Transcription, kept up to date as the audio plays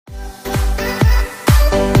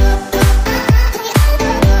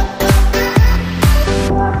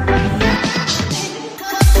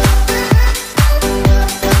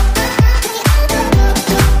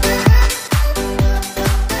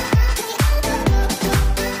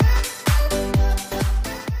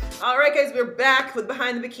guys, we're back with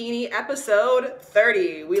Behind the Bikini, episode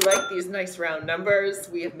 30. We like these nice round numbers.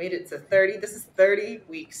 We have made it to 30. This is 30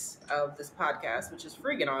 weeks of this podcast, which is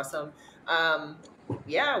freaking awesome.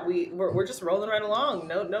 Yeah, we're just rolling right along.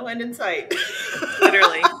 No end in sight.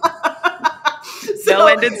 Literally. No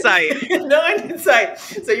end in sight. No end in sight.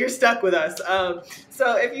 So you're stuck with us.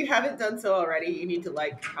 So if you haven't done so already, you need to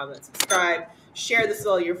like, comment, subscribe. Share this with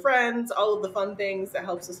all your friends, all of the fun things that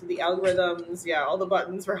helps us with the algorithms. Yeah, all the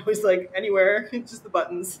buttons. We're always like anywhere, just the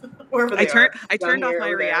buttons, wherever they are. I turned off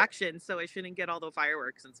my reaction, so I shouldn't get all the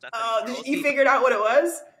fireworks and stuff. Oh, you figured out what it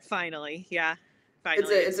was? Finally, yeah.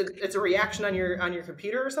 Finally. It's a reaction on your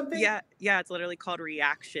computer or something? Yeah, it's literally called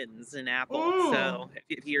reactions in Apple. So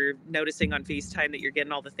if you're noticing on FaceTime that you're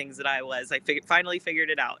getting all the things that I was, I finally figured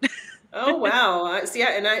it out. Oh wow! I use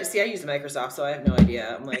Microsoft, so I have no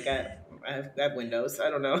idea. I'm like I have Windows.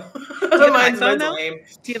 I don't know. Do you have an iPhone though?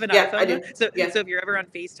 Do you have an iPhone? I do. So if you're ever on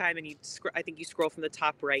FaceTime and I think you scroll from the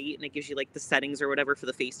top right and it gives you like the settings or whatever for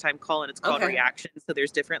the FaceTime call, and it's called reactions. So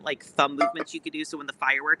there's different like thumb movements you could do. So when the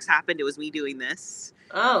fireworks happened, it was me doing this.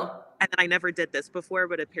 Oh. And then I never did this before,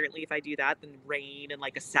 but apparently if I do that, then rain and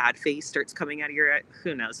like a sad face starts coming out of your eye.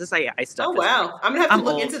 Who knows? This AI stuff. Oh, wow. I'm going to have to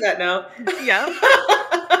look into that now. Yeah.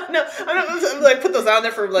 No, I'm like put those on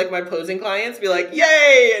there for like my posing clients. Be like,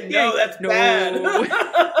 yay! And no, that's bad.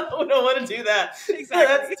 I don't want to do that. Exactly.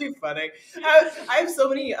 That's too funny. I have so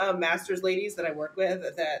many masters ladies that I work with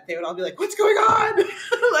that they would all be like, "What's going on?"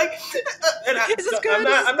 Like, and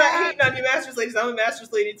I'm not hating on you, masters ladies. I'm a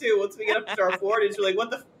masters lady too. Once we get up to our 40s, we're like, "What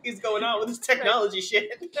the f is going on with this technology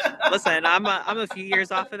shit?" Listen, I'm a few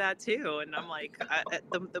years off of that too, and I'm like,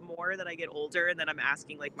 the more that I get older, and then I'm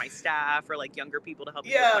asking like my staff or like younger people to help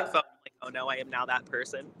me with my phone. I'm like, oh no, I am now that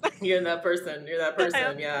person. You're that person.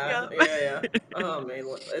 Yeah. Oh man,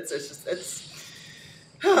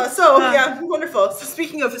 yeah, wonderful. So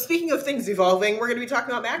speaking of things evolving, we're going to be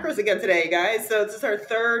talking about macros again today, guys. So this is our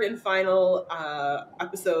third and final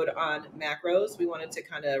episode on macros. We wanted to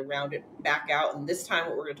kind of round it back out, and this time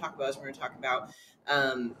what we're going to talk about is we're going to talk about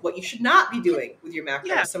what you should not be doing with your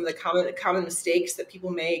macros. Some of the common mistakes that people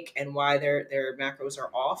make and why their macros are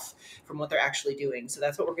off from what they're actually doing. So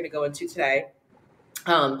that's what we're going to go into today.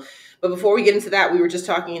 But before we get into that, we were just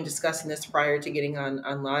talking and discussing this prior to getting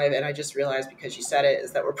on live, and I just realized because you said it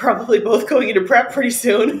is that we're probably both going into prep pretty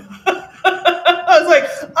soon. I was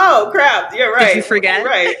like, oh crap, yeah, right. Did you forget?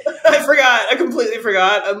 Right. I forgot. I completely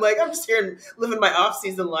forgot. I'm like, I'm just here living my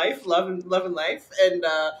off-season life, loving life, and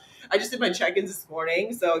I just did my check-ins this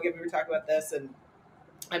morning. So again, we were talking about this, and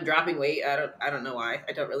I'm dropping weight. I don't know why.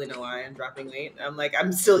 I don't really know why I'm dropping weight. I'm like,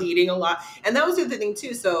 I'm still eating a lot. And that was the other thing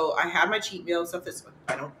too. So I had my cheat meal and stuff.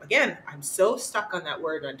 I'm so stuck on that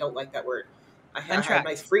word and I don't like that word. I had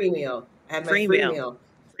my free meal. I had my free meal.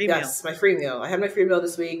 Yes, my free meal. I had my free meal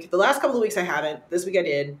this week. The last couple of weeks I haven't. This week I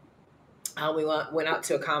did. We went out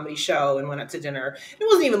to a comedy show and went out to dinner. It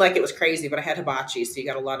wasn't even like it was crazy, but I had hibachi, so you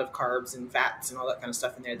got a lot of carbs and fats and all that kind of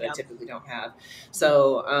stuff in there that I typically don't have.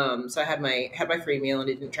 So, so I had my free meal and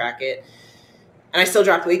I didn't track it, and I still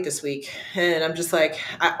dropped weight this week. And I'm just like,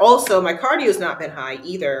 my cardio's not been high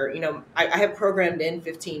either. You know, I have programmed in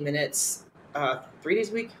 15 minutes, 3 days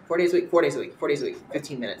a week, 4 days a week,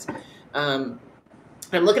 15 minutes.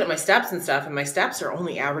 I'm looking at my steps and stuff, and my steps are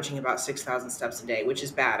only averaging about 6,000 steps a day, which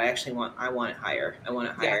is bad. I want it higher.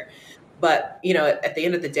 Yeah. But, you know, at the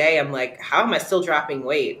end of the day, I'm like, how am I still dropping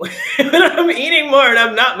weight when I'm eating more and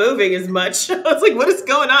I'm not moving as much? I was like, what is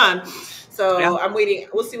going on? So I'm waiting.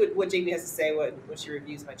 We'll see what Jamie has to say when she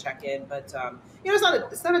reviews my check-in. But you know,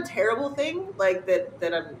 it's not a terrible thing like that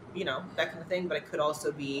I'm, you know, that kind of thing. But it could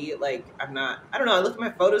also be like I'm not. I don't know. I looked at my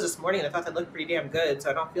photos this morning and I thought they looked pretty damn good. So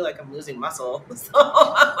I don't feel like I'm losing muscle. So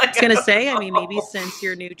I was gonna say, I mean, maybe since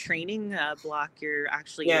your new training block, your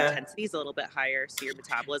intensity is a little bit higher, so your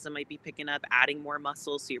metabolism might be picking up, adding more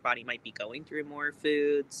muscle, so your body might be going through more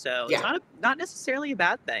food. So it's not necessarily a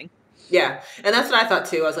bad thing. Yeah. And that's what I thought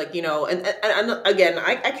too. I was like, you know, and again,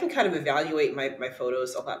 I can kind of evaluate my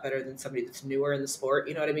photos a lot better than somebody that's newer in the sport.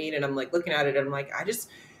 You know what I mean? And I'm like looking at it and I'm like,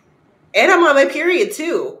 and I'm on my period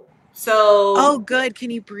too. So. Oh, good. Can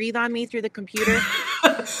you breathe on me through the computer?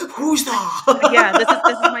 Who's that? Yeah, this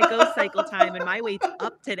is my go cycle time, and my weight's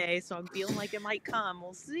up today, so I'm feeling like it might come.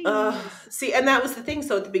 We'll see. See, and that was the thing.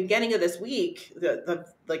 So at the beginning of this week,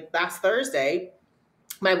 like last Thursday,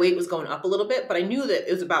 my weight was going up a little bit, but I knew that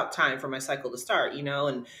it was about time for my cycle to start, you know,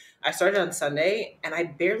 and I started on Sunday and I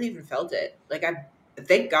barely even felt it. Like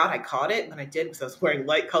thank God I caught it when I did because I was wearing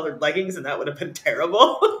light colored leggings and that would have been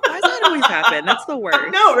terrible. Why does that always happen? That's the worst. I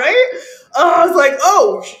know, right? Oh, I was like,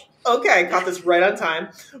 oh, okay, I caught this right on time.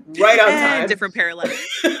 Different pair of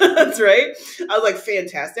legs. That's right. I was like,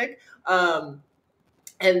 fantastic.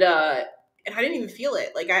 And I didn't even feel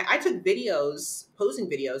it. Like I took videos, posing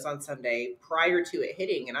videos on Sunday prior to it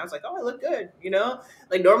hitting, and I was like, "Oh, I look good," you know.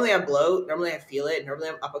 Like normally I bloat, normally I feel it, normally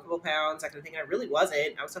I'm up a couple pounds, that kind of thing. I really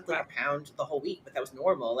wasn't. I was up like a pound the whole week, but that was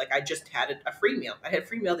normal. Like I just had a free meal. I had a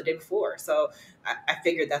free meal the day before, so I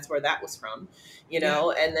figured that's where that was from, you know.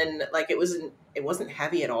 And then like it wasn't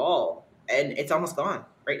heavy at all, and it's almost gone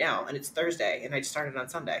right now, and it's Thursday, and I just started on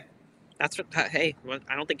Sunday. That's what. Hey, well,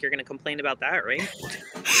 I don't think you're going to complain about that, right?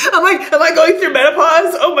 Am I going through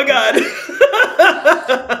menopause? Oh my god.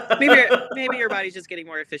 maybe your body's just getting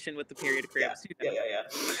more efficient with the period cramps. Yeah.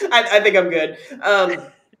 I think I'm good.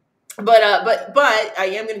 But I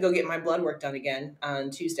am going to go get my blood work done again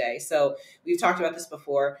on Tuesday. So we've talked about this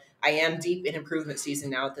before. I am deep in improvement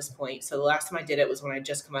season now at this point. So the last time I did it was when I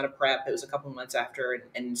just come out of prep. It was a couple of months after,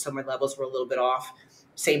 and so my levels were a little bit off.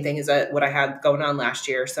 Same thing as what I had going on last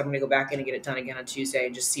year. So I'm going to go back in and get it done again on Tuesday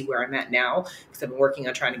and just see where I'm at now, because I've been working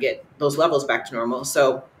on trying to get those levels back to normal.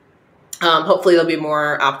 So hopefully they'll be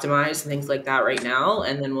more optimized and things like that right now.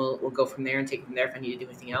 And then we'll go from there and take it from there if I need to do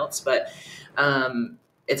anything else. But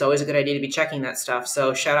it's always a good idea to be checking that stuff.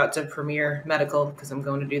 So shout out to Premier Medical, because I'm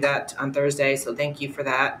going to do that on Thursday. So thank you for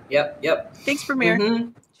that. Yep. Thanks, Premier.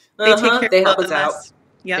 Mm-hmm. They help us out.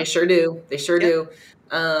 Yep. They sure do. Do.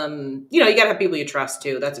 You know, you gotta have people you trust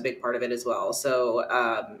too. That's a big part of it as well. So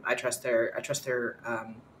I trust their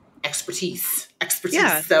expertise.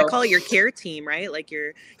 Yeah, so I call it your care team, right? Like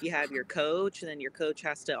you have your coach, and then your coach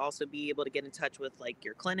has to also be able to get in touch with like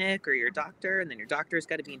your clinic or your doctor, and then your doctor's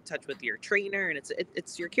got to be in touch with your trainer, and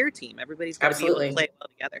it's your care team. Everybody's got to be able to play well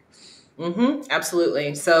together.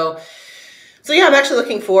 Absolutely. So yeah, I'm actually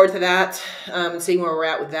looking forward to that. Seeing where we're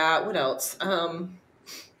at with that. What else?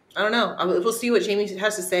 I don't know. We'll see what Jamie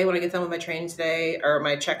has to say when I get done with my training today, or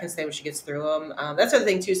my check-ins today when she gets through them. That's the other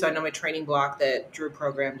thing too. So I know my training block that Drew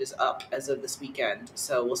programmed is up as of this weekend.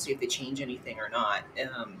 So we'll see if they change anything or not.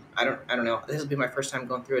 I don't know. This will be my first time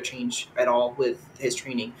going through a change at all with his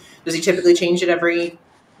training. Does he typically change it every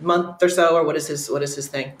month or so, or what is his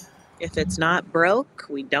thing? If it's not broke,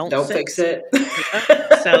 we don't fix it.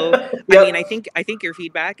 So I mean, I think your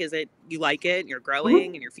feedback is that you like it and you're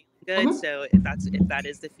growing and you're feeling good. So if that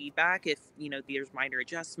is the feedback, if you know there's minor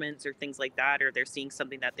adjustments or things like that, or they're seeing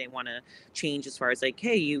something that they want to change as far as like,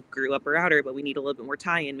 hey, you grew upper outer, but we need a little bit more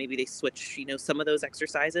tie-in, maybe they switch, you know, some of those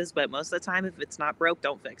exercises. But most of the time, if it's not broke,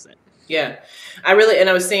 don't fix it. Yeah, I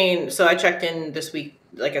was saying, so I checked in this week,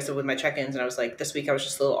 like I said, with my check-ins, and I was like, this week I was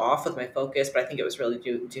just a little off with my focus, but I think it was really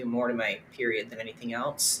due more to my period than anything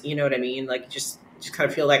else. You know what I mean? Like just kind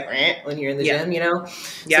of feel like when you're in the gym, you know?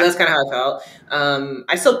 Yeah. So that's kind of how I felt.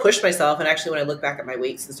 I still pushed myself, and actually when I look back at my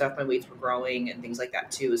weights and stuff, my weights were growing and things like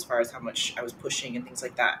that too, as far as how much I was pushing and things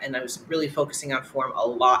like that. And I was really focusing on form a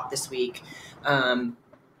lot this week,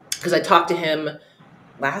 because I talked to him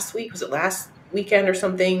last week. Was it last weekend or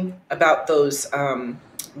something, about those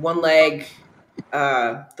one leg,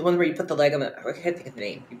 the one where you put the leg on the, I can't think of the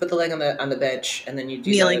name. You put the leg on the bench, and then you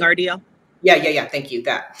do kneeling RDL. Yeah. Thank you.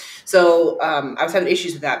 That. So I was having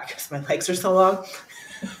issues with that because my legs are so long.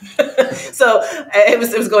 So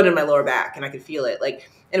it was going in my lower back, and I could feel it. Like,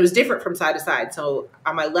 and it was different from side to side. So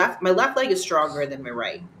on my left leg is stronger than my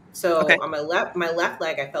right. So on my left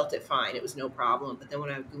leg, I felt it fine. It was no problem. But then when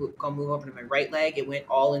I go move over to my right leg, it went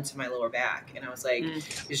all into my lower back. And I was like,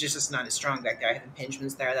 it's just not as strong back there. I have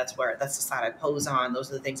impingements there. That's the side I pose on. Those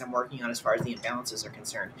are the things I'm working on as far as the imbalances are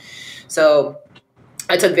concerned. So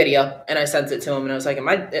I took video and I sent it to him, and I was like,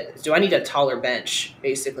 do I need a taller bench?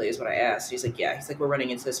 Basically is what I asked. He's like, yeah. He's like, we're running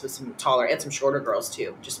into this with some taller and some shorter girls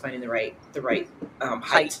too. Just finding the right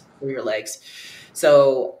height for your legs.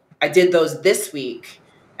 So I did those this week.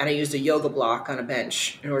 And I used a yoga block on a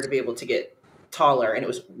bench in order to be able to get taller, and it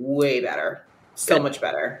was way better, so much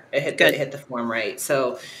better. It hit the form right.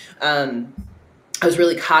 So I was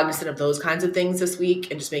really cognizant of those kinds of things this week,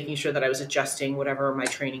 and just making sure that I was adjusting whatever my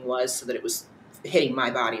training was so that it was hitting my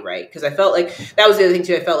body right. Because I felt like that was the other thing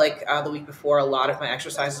too. I felt like the week before, a lot of my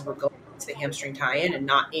exercises were going into the hamstring tie-in and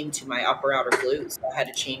not into my upper outer glutes. So I had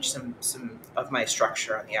to change some of my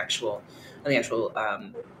structure on the actual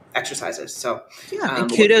exercises. So yeah,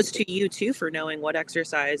 and kudos to you too for knowing what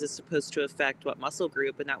exercise is supposed to affect what muscle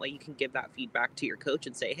group, and that way you can give that feedback to your coach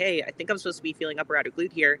and say, hey, I think I'm supposed to be feeling upper outer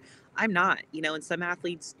glute here. I'm not, you know. And some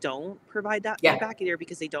athletes don't provide that feedback either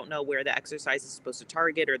because they don't know where the exercise is supposed to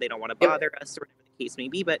target, or they don't want to bother us, or whatever the case may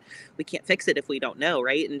be. But we can't fix it if we don't know,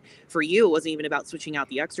 right? And for you, it wasn't even about switching out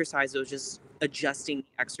the exercise. It was just adjusting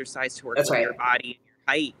the exercise to work with your body and your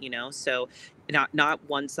height, you know. So not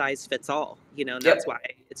one size fits all, you know. And that's why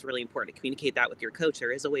it's really important to communicate that with your coach.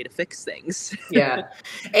 There is a way to fix things. Yeah.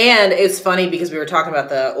 And it's funny because we were talking about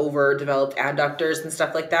the overdeveloped adductors and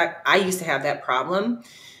stuff like that. I used to have that problem.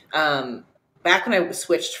 Back when I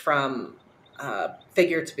switched from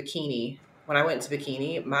figure to bikini, when I went to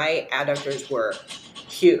bikini, my adductors were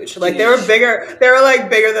huge. Like they were bigger. They were like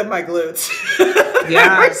bigger than my glutes.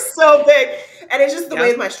 Yeah. They were so big. And it's just the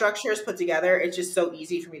way my structure is put together. It's just so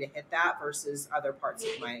easy for me to hit that versus other parts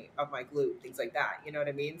of my glute, things like that. You know what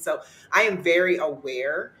I mean? So I am very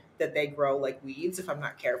aware that they grow like weeds if I'm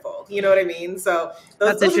not careful. You know what I mean? So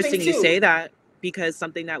that's interesting you say that, because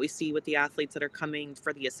something that we see with the athletes that are coming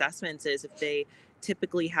for the assessments is if they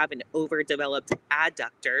typically have an overdeveloped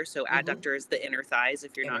adductor. So adductor is the inner thighs,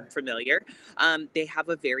 if you're not familiar. They have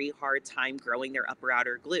a very hard time growing their upper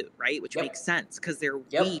outer glute, right? Which makes sense because they're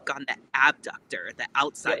weak on the abductor, the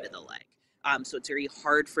outside of the leg. So it's very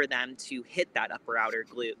hard for them to hit that upper outer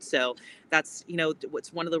glute. So that's, you know,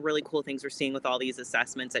 what's one of the really cool things we're seeing with all these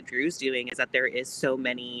assessments that Drew's doing is that there is so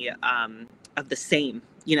many of the same,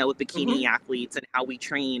 you know, with bikini athletes and how we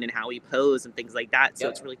train and how we pose and things like that. So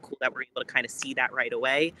it's really cool that we're able to kind of see that right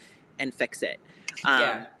away and fix it.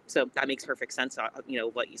 So that makes perfect sense, you know,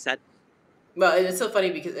 what you said. Well, it's so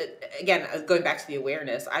funny because, again, going back to the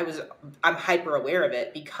awareness, I'm hyper aware of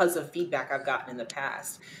it because of feedback I've gotten in the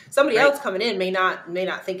past. Somebody else coming in may not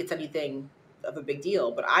think it's anything of a big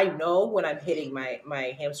deal, but I know when I'm hitting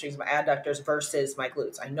my hamstrings, my adductors versus my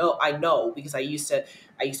glutes. I know because I used to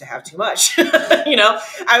have too much. You know,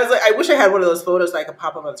 I was like, I wish I had one of those photos that I could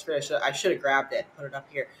pop up on the screen. I should have grabbed it, put it up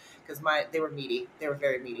here because they were meaty. They were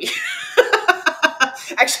very meaty.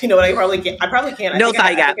 Actually, no, I probably can't. I think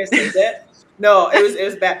I saved it. No, it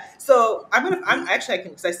was bad. So I can,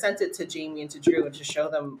 because I sent it to Jamie and to Drew and to show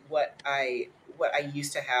them what I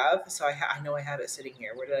used to have. So I know I have it sitting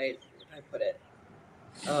here. Where did I put it?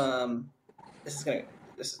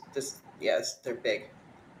 Yes, they're big.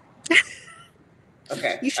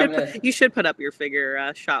 Okay. You should put up your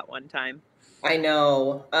figure shot one time. I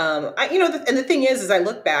know. And the thing is I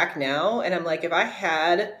look back now and I'm like, if I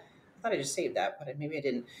thought I just saved that, but maybe I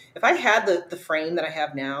didn't. If I had the frame that I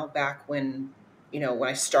have now back when, you know, when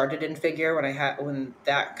I started in figure, when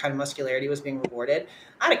that kind of muscularity was being rewarded,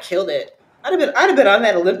 I'd have killed it. I'd have been on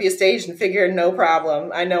that Olympia stage in figure, no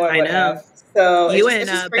problem. I know I would have. So it's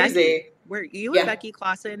just crazy. Were you and Becky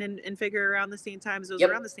Clausen in figure around the same time? So it was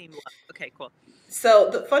around the same level. Okay, cool. So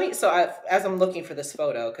as I'm looking for this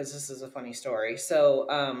photo, because this is a funny story. So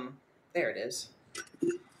there it is.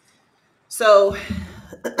 So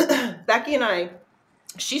Becky and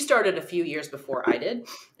she started a few years before I did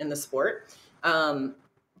in the sport.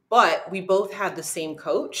 But we both had the same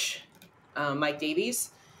coach, Mike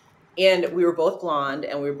Davies, and we were both blonde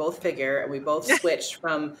and we were both figure, and we both switched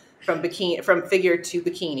from figure to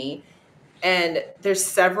bikini. And there's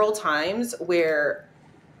several times where,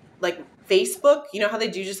 like, Facebook, you know how they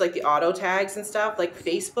do just like the auto tags and stuff? Like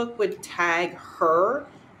Facebook would tag her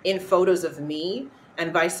in photos of me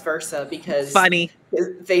and vice versa because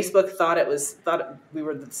Facebook thought we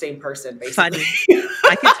were the same person, basically. Funny.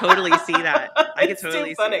 I could totally see that. I could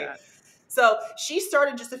totally see that. So she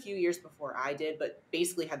started just a few years before I did, but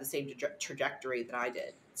basically had the same trajectory that I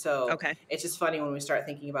did. So it's just funny when we start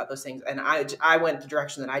thinking about those things. And I went the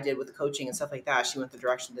direction that I did with the coaching and stuff like that. She went the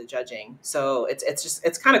direction of the judging. So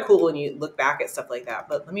it's kind of cool when you look back at stuff like that.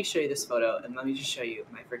 But let me show you this photo and let me just show you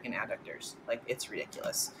my freaking adductors. Like, it's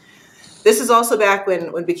ridiculous. This is also back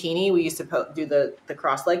when bikini, we used to do the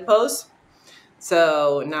cross leg pose.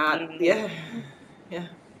 So yeah.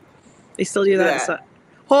 They still do that. So,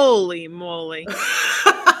 holy moly.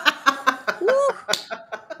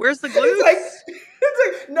 Where's the glutes? It's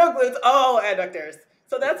like no glutes, all adductors.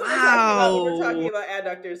 So that's what we're talking about when we're talking about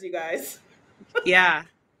adductors, you guys. Yeah.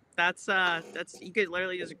 That's you could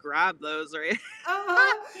literally just grab those, right?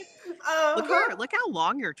 Look how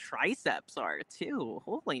long your triceps are too.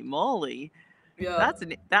 Holy moly. Yeah.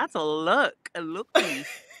 That's a looky.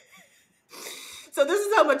 So this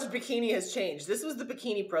is how much bikini has changed. This was the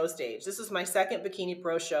Bikini Pro stage. This was my second Bikini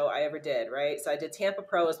Pro show I ever did, right? So I did Tampa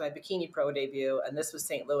Pro as my Bikini Pro debut, and this was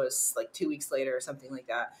St. Louis like 2 weeks later or something like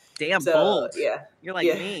that. Damn, bold. Yeah. You're like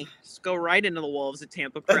me. Just go right into the Wolves at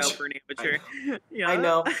Tampa Pro for an amateur. I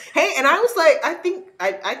know. Hey, and I was like, I think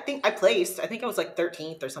I placed. I think I was like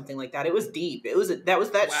 13th or something like that. It was deep. That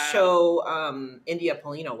was that show. India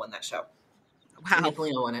Polino won that show. Wow. India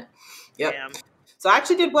Polino won it. Yep. Damn. So I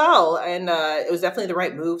actually did well, and it was definitely the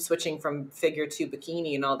right move, switching from figure to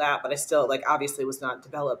bikini and all that. But I still, like, obviously was not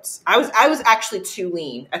developed. I was actually too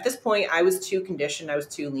lean at this point. I was too conditioned. I was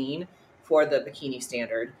too lean for the bikini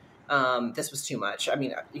standard. This was too much. I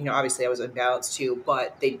mean, you know, obviously I was unbalanced too,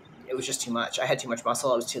 but it was just too much. I had too much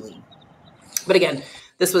muscle. I was too lean. But again,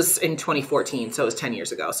 this was in 2014, so it was 10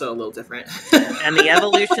 years ago, so a little different. And the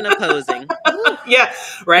evolution of posing. Yeah,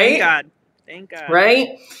 right? Thank God. Thank God.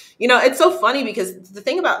 Right? You know, it's so funny because the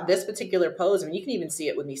thing about this particular pose, I mean, you can even see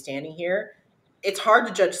it with me standing here, it's hard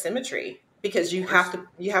to judge symmetry because you have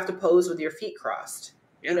to pose with your feet crossed.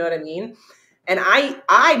 Yeah. You know what I mean? And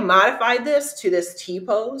I modified this to this T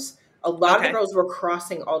pose. A lot of the girls were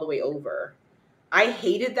crossing all the way over. I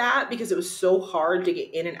hated that because it was so hard to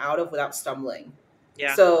get in and out of without stumbling.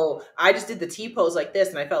 Yeah. So I just did the T pose like this,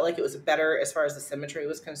 and I felt like it was better as far as the symmetry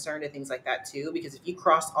was concerned and things like that too. Because if you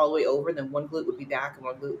crossed all the way over, then one glute would be back and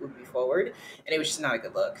one glute would be forward, and it was just not a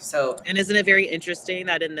good look. So, and isn't it very interesting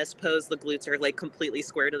that in this pose the glutes are like completely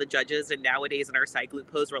square to the judges, and nowadays in our side glute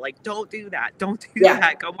pose we're like, don't do that, don't do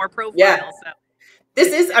that, go more profile. Yeah. So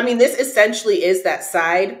this essentially is that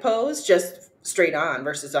side pose, just straight on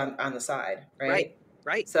versus on the side, right?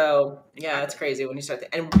 Right. So yeah, it's crazy when you start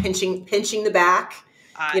and pinching the back.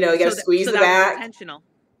 You know, you got to squeeze the back. That was intentional.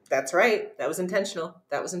 That's right. That was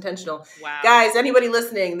intentional. Wow. Guys, anybody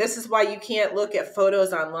listening, this is why you can't look at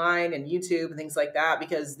photos online and YouTube and things like that,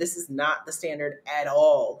 because this is not the standard at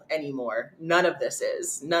all anymore. None of this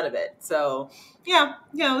is. None of it. So yeah,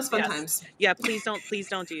 it was fun times. Yeah, please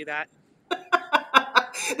don't do that.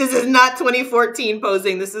 This is not 2014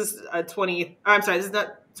 posing. This is this is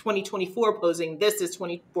not 2024 posing. This is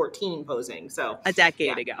 2014 posing. So a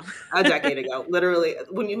decade ago. A decade ago. Literally,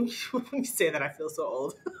 when you say that, I feel so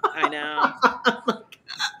old. I know.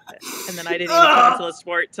 And then I didn't even come into the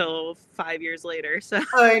sport till 5 years later. So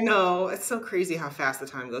I know, it's so crazy how fast the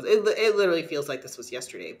time goes. It literally feels like this was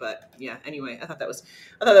yesterday. But yeah, anyway, I thought that was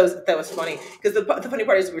funny because the funny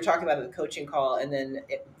part is we were talking about it in the coaching call, and then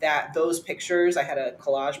those pictures, I had a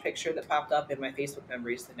collage picture that popped up in my Facebook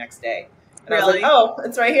memories the next day. And I was like, oh,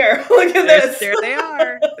 it's right here. Look at this. There they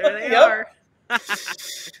are. There they are.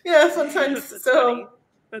 Yeah, sometimes. That's so funny.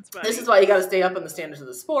 That's funny. This is why you got to stay up on the standards of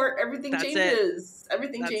the sport. Everything changes.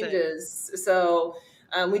 Everything changes. So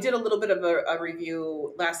we did a little bit of a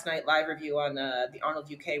review last night, live review on the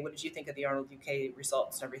Arnold UK. What did you think of the Arnold UK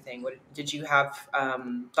results and everything? Did you have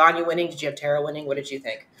Vanya winning? Did you have Tara winning? What did you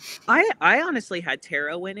think? I honestly had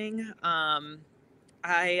Tara winning.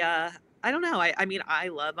 I don't know. I mean, I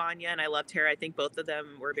love Anya and I love Tara. I think both of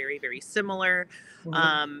them were very, very similar.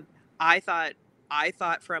 Mm-hmm. I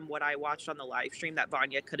thought from what I watched on the live stream that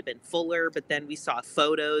Vanya could have been fuller, but then we saw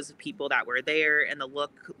photos of people that were there and the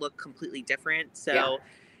look looked completely different. So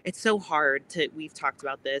it's so hard we've talked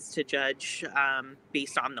about this, to judge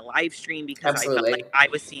based on the live stream, because I felt like I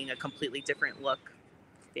was seeing a completely different look.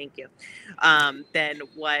 Thank you. Than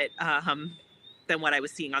what I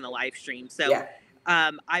was seeing on the live stream. So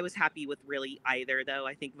I was happy with really either, though.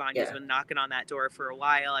 I think Vanya's been knocking on that door for a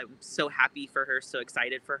while. I'm so happy for her, so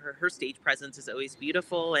excited for her. Her stage presence is always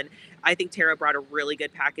beautiful. And I think Tara brought a really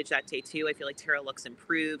good package that day, too. I feel like Tara looks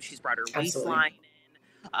improved. She's brought her waistline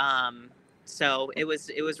in. So it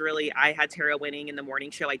was really, I had Tara winning in the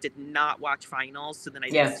morning show. I did not watch finals, so then I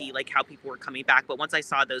didn't see like how people were coming back. But once I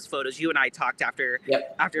saw those photos, you and I talked after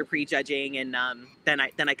prejudging, and then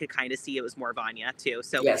I could kind of see it was more Vanya too.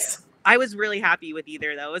 So I was really happy with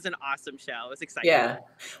either, though. It was an awesome show. It was exciting. Yeah.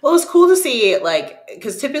 Well, it was cool to see, like,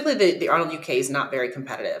 because typically the Arnold UK is not very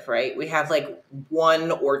competitive, right? We have like 1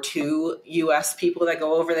 or 2 US people that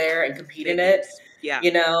go over there and compete in it. Yeah.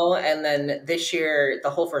 You know, and then this year, the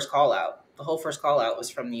whole first call out was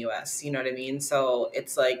from the US. You know what I mean? So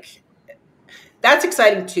it's like, that's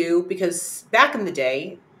exciting too, because back in the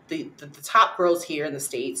day, the top girls here in the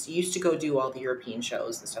States used to go do all the European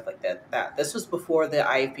shows and stuff like that. This was before the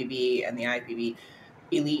IFBB and the IFBB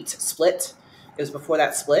Elite split. It was before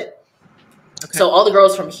that split. Okay. So all the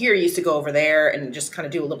girls from here used to go over there and just kind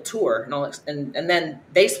of do a little tour and all, and then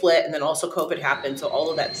they split, and then also COVID happened, so all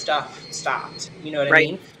of that stuff stopped. You know what I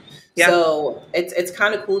mean? Yeah. So it's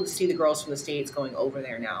kind of cool to see the girls from the States going over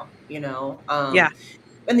there now. You know?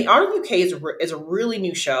 And the Arnold UK is a really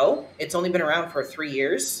new show. It's only been around for 3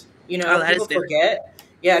 years. You know, people forget.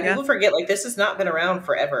 People forget, like, this has not been around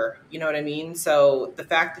forever. You know what I mean? So the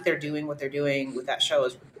fact that they're doing what they're doing with that show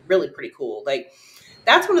is really pretty cool. Like,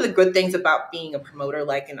 that's one of the good things about being a promoter,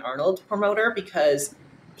 like an Arnold promoter, because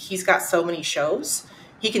he's got so many shows.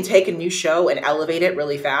 He can take a new show and elevate it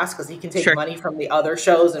really fast, because he can take money from the other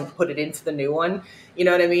shows and put it into the new one. You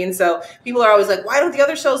know what I mean? So people are always like, why don't the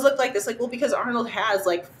other shows look like this? Like, well, because Arnold has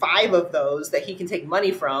like 5 of those that he can take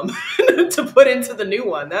money from to put into the new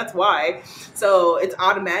one. That's why. So it's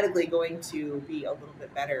automatically going to be a little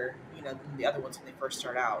bit better, you know, than the other ones when they first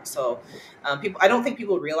start out. So I don't think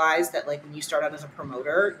people realize that, like, when you start out as a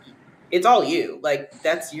promoter, it's all you. Like,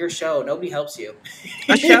 that's your show. Nobody helps you.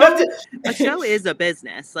 A You have show, to- a show is a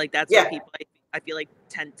business. Like that's what yeah, people I feel like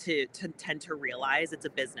tend to realize. It's a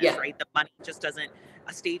business, yeah, right? The money just doesn't.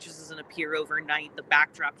 A stage just doesn't appear overnight. The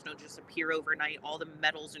backdrops don't just appear overnight. All the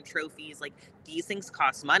medals and trophies, like these things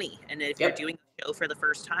cost money. And if you're yep. doing a show for the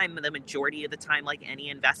first time, the majority of the time, like any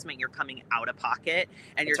investment, you're coming out of pocket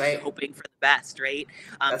and you're That's just right. hoping for the best, right?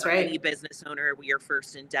 That's For any right. business owner, your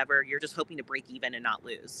first endeavor, you're just hoping to break even and not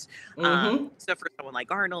lose. Mm-hmm. So for someone like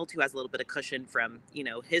Arnold, who has a little bit of cushion from,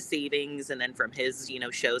 his savings and then from his,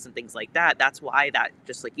 shows and things like that, that's why that,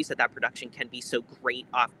 just like you said, that production can be so great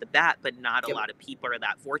off the bat, but not a Yep. lot of people are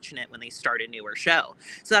that fortunate when they start a newer show.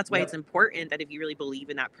 So that's why Yep. it's important that if you really believe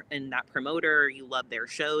in that promoter, you love their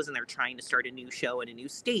shows and they're trying to start a new show in a new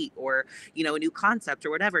state or, a new concept or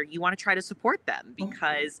whatever, you want to try to support them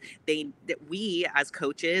because that we as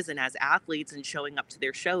coaches and as athletes and showing up to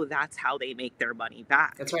their show, that's how they make their money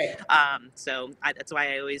back. That's right. So that's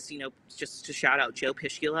why I always, just to shout out Joe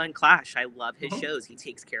Pishkula and Clash. I love his shows. He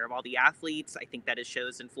takes care of all the athletes. I think that his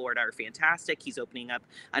shows in Florida are fantastic. He's opening up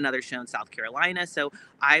another show in South Carolina. So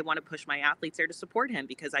I want to push my athletes there to support him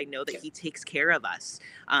because I know that he takes care of us.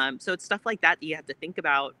 So it's stuff like that you have to think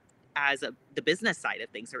about as the business side of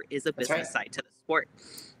things. There is a business side to the sport.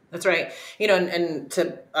 That's right. And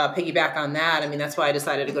to piggyback on that, I mean, that's why I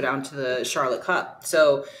decided to go down to the Charlotte Cup.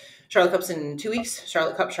 So Charlotte Cup's in 2 weeks.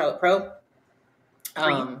 Charlotte Cup, Charlotte Pro.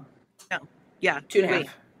 Yeah. 2.5.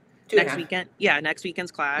 Next weekend. Yeah. Next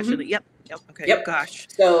weekend's Clash. Mm-hmm. Yep. Okay. Yep. Gosh.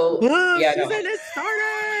 So yeah, season is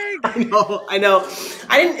starting. I know.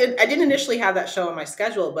 I didn't initially have that show on my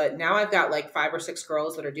schedule, but now I've got like 5 or 6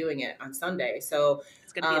 girls that are doing it on Sunday. So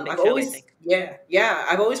it's gonna be a big show, I think. Yeah.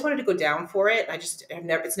 I've always wanted to go down for it.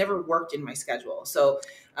 It's never worked in my schedule. So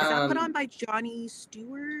is that put on by Johnny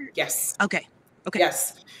Stewart? Yes. Okay.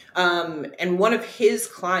 Yes. And one of his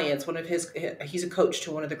clients, he's a coach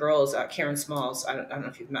to one of the girls, Karen Smalls. I don't know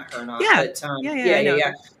if you've met her or not. Yeah. But,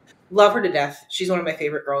 yeah. Love her to death. She's one of my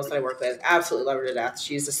favorite girls that I work with. Absolutely love her to death.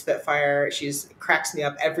 She's a spitfire. She's cracks me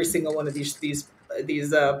up every single one of these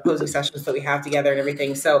posing sessions that we have together and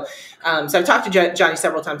everything. So I've talked to Johnny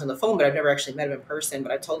several times on the phone, but I've never actually met him in person.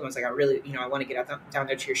 But I told him, I was like, I really, I want to get down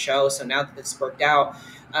there to your show. So now that this worked out,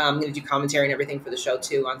 I'm going to do commentary and everything for the show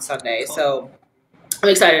too on Sunday. Cool. So I'm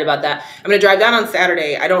excited about that. I'm going to drive down on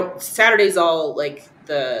Saturday. Saturday's all like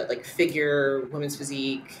the figure, women's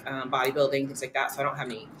physique, bodybuilding, things like that. So I don't have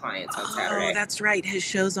any clients on Saturday. Oh, that's right. His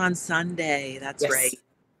show's on Sunday. That's right.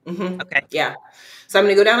 Mm-hmm. Okay. Yeah. So I'm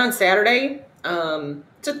going to go down on Saturday.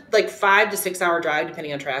 It's a like 5 to 6 hour drive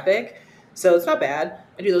depending on traffic. So it's not bad.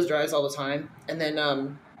 I do those drives all the time. And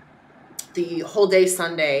then the whole day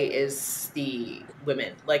Sunday is the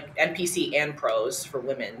women, like NPC and pros for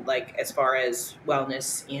women, like as far as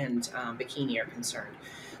wellness and bikini are concerned.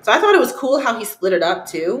 So I thought it was cool how he split it up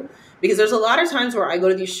too, because there's a lot of times where I go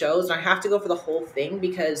to these shows and I have to go for the whole thing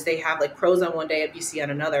because they have like pros on one day, NPC on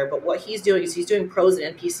another. But what he's doing is he's doing pros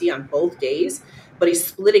and NPC on both days, but he's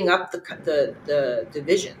splitting up the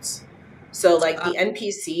divisions. So like the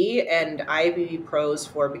NPC and IFBB pros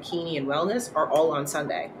for bikini and wellness are all on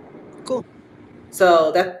Sunday. Cool.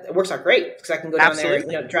 So that works out great because I can go down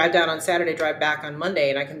there, drive down on Saturday, drive back on Monday,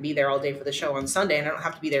 and I can be there all day for the show on Sunday, and I don't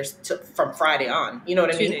have to be there from Friday on. You know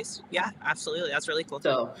what I mean? 2 days. Yeah, absolutely. That's really cool.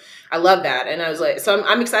 So I love that. And I was like, so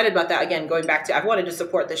I'm excited about that. Again, going back to, I've wanted to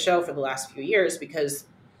support the show for the last few years because,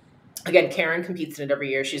 again, Karen competes in it every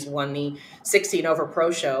year. She's won the 16 over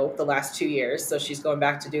pro show the last 2 years. So she's going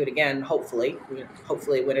back to do it again. Hopefully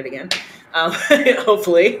win it again.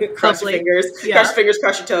 Hopefully cross your fingers,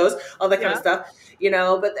 cross your toes, all that kind of stuff.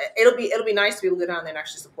 But it'll be nice to be able to go down there and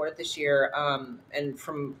actually support it this year. And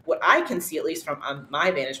from what I can see, at least from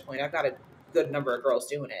my vantage point, I've got a good number of girls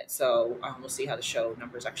doing it. So we'll see how the show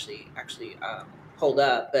numbers actually hold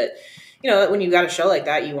up. But when you got a show like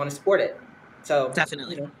that, you want to support it. So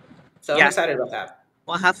definitely. So I'm excited about that.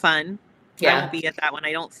 Well, have fun. Yeah. I won't be at that one.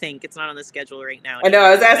 I don't think it's not on the schedule right now. I know. I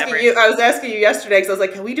was asking you yesterday because I was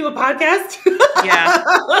like, "Can we do a podcast?" Yeah.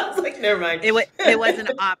 I was like, "Never mind." It was an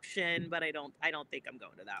option, but I don't think I'm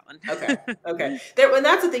going to that one. Okay. And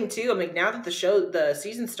that's the thing too. I mean, now that the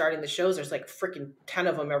season's starting, the shows there's like freaking 10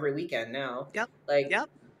 of them every weekend now. Yep.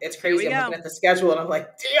 It's crazy. I'm looking at the schedule and I'm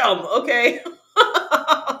like, "Damn." Okay.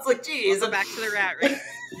 I was like, "Geez." Back to the rat race.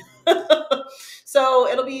 So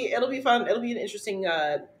it'll be fun. It'll be an interesting.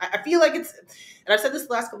 I feel like it's, and I've said this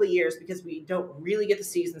the last couple of years because we don't really get the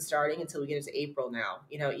season starting until we get into April now.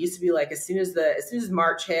 It used to be like as soon as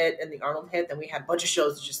March hit and the Arnold hit, then we had a bunch of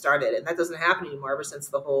shows that just started, and that doesn't happen anymore ever since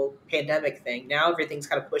the whole pandemic thing. Now everything's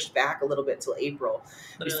kind of pushed back a little bit till April.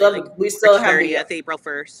 We still have April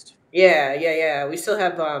 1st. Yeah. We still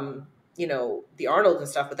have you know, the Arnold and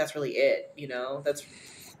stuff, but that's really it, you know, that's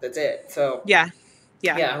it. So Yeah.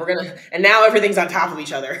 and now everything's on top of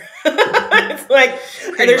each other. It's like,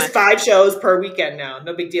 and there's much. 5 shows per weekend now.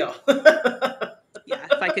 No big deal. Yeah.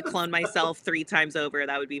 If I could clone myself 3 times over,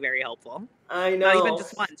 that would be very helpful. I know. Not even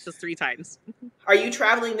just once, just 3 times. Are you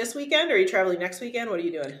traveling this weekend or are you traveling next weekend? What are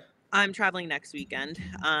you doing? I'm traveling next weekend.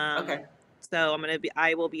 Okay. So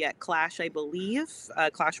I will be at Clash, I believe,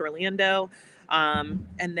 Clash Orlando.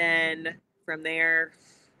 And then from there,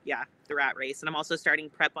 yeah, the rat race. And I'm also starting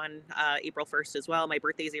prep on April 1st as well. My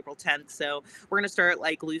birthday is April 10th. So we're going to start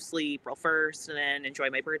like loosely April 1st and then enjoy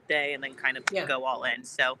my birthday and then kind of go all in.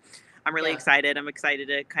 So I'm really excited. I'm excited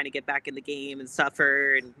to kind of get back in the game and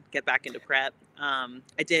suffer and get back into prep.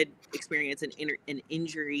 I did experience an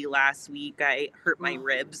injury last week. I hurt my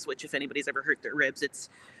ribs, which if anybody's ever hurt their ribs, it's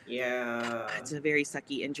a very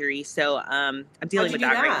sucky injury. So I'm dealing with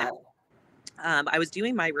that right now. I was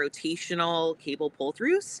doing my rotational cable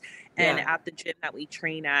pull-throughs, and at the gym that we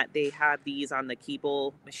train at, they have these on the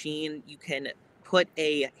cable machine. You can put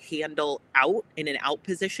a handle out in an out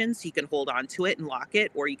position so you can hold on to it and lock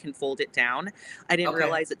it, or you can fold it down. I didn't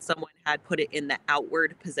realize that someone had put it in the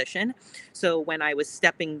outward position. So when I was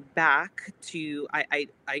stepping back I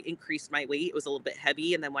increased my weight. It was a little bit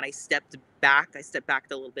heavy. And then when I stepped back a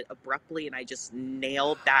little bit abruptly and I just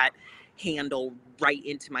nailed that handle right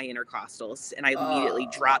into my intercostals and I immediately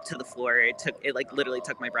dropped to the floor. It like literally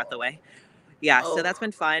took my breath away. Yeah. So that's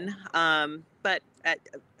been fun. But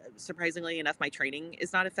surprisingly enough, my training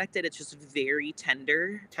is not affected. It's just very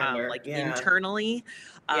tender. Internally.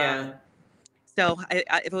 So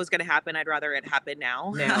if it was going to happen, I'd rather it happen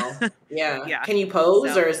now. Yeah. Can you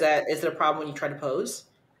pose, or is it a problem when you try to pose?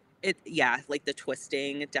 Like the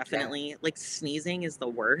twisting, definitely. Like sneezing is the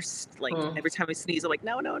worst. Like every time I sneeze, I'm like,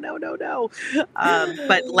 no.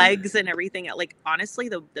 But legs and everything, like honestly,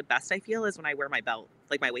 the best I feel is when I wear my belt,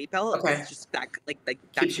 like my weight belt. It's just that that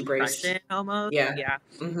keeps you braced almost.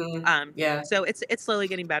 So it's slowly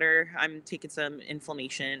getting better. I'm taking some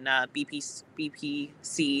inflammation,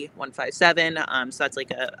 BPC 157. So that's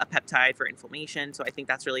like a peptide for inflammation. So I think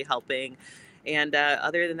that's really helping. And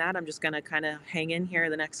other than that, I'm just going to kind of hang in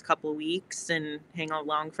here the next couple of weeks and hang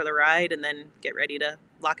along for the ride and then get ready to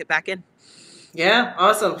lock it back in. Yeah,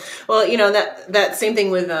 awesome. Well, you know, that same thing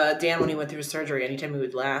with Dan when he went through his surgery. Anytime he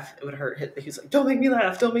would laugh, it would hurt. He was like, "Don't make me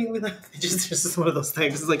laugh! Don't make me laugh!" It's just one of those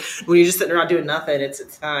things. It's like when you're just sitting around doing nothing, it's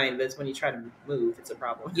fine. But it's when you try to move, it's a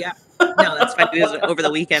problem. Yeah, no, that's fine. Because over the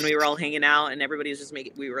weekend we were all hanging out and everybody was just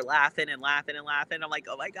we were laughing and laughing and laughing. I'm like,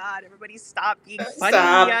 oh my god, everybody stop being funny!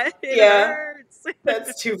 Stop. It hurts.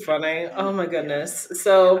 That's too funny. Oh my goodness.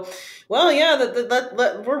 So, well, yeah,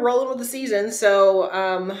 we're rolling with the season. So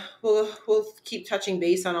we'll keep touching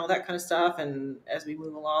base on all that kind of stuff and as we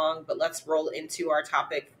move along. But let's roll into our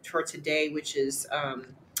topic for today, which is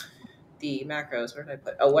the macros. Where did I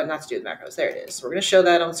put? Oh, what not to do with macros? There it is. So we're going to show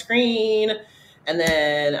that on screen, and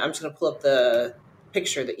then I'm just going to pull up the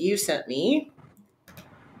picture that you sent me.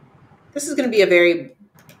 This is going to be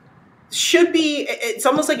it's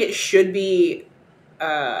almost like it should be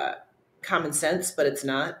common sense, but it's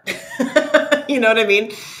not. You know what I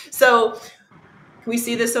mean? So can we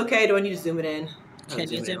see this okay? Do I need to zoom it in? Can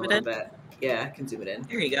you zoom it in? Yeah, I can zoom it in.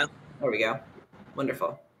 There you go. There we go.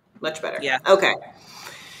 Wonderful. Much better. Yeah. Okay.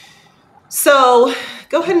 So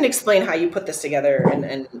go ahead and explain how you put this together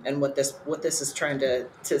and what this is trying to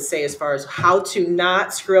say as far as how to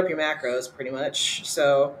not screw up your macros, pretty much.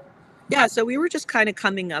 So yeah, so we were just kind of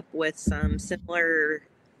coming up with some similar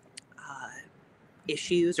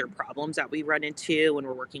issues or problems that we run into when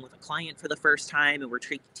we're working with a client for the first time and we're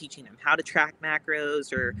teaching them how to track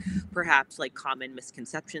macros, or perhaps like common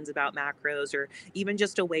misconceptions about macros, or even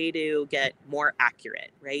just a way to get more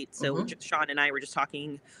accurate, right? So Shawn and I were just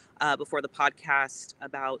talking before the podcast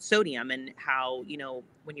about sodium and how, you know,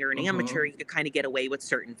 when you're an amateur, you can kind of get away with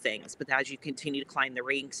certain things, but as you continue to climb the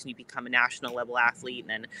ranks and you become a national level athlete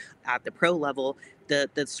and then at the pro level, the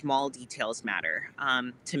small details matter.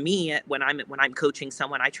 To me, when I'm coaching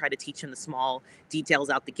someone, I try to teach them the small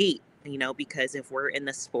details out the gate, you know, because if we're in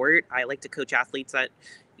the sport, I like to coach athletes that,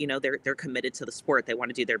 you know, they're committed to the sport. They want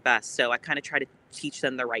to do their best. So I kind of try to teach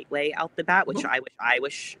them the right way out the bat, which I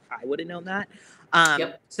wish I would have known that.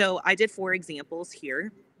 So I did 4 examples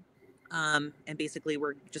here. And basically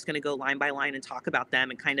we're just going to go line by line and talk about them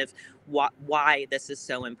and kind of why this is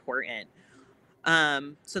so important.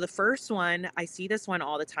 So the first one, I see this one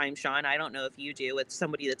all the time, Shawn. I don't know if you do. It's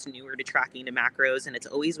somebody that's newer to tracking the macros, and it's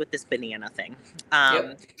always with this banana thing.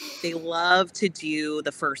 Yep. They love to do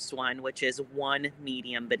the first one, which is one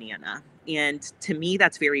medium banana. And to me,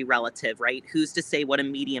 that's very relative, right? Who's to say what a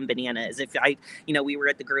medium banana is? If we were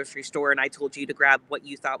at the grocery store and I told you to grab what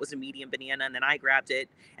you thought was a medium banana, and then I grabbed it,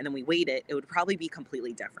 and then we weighed it, it would probably be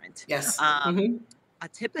completely different. Yes. A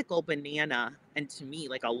typical banana, and to me,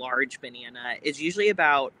 like a large banana, is usually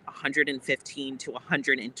about 115 to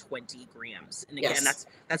 120 grams. And again,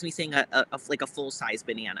 that's me saying like a full size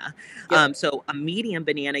banana. Yep. So a medium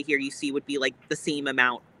banana here you see would be like the same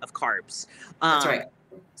amount of carbs. That's right.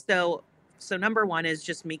 So number one is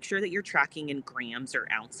just make sure that you're tracking in grams or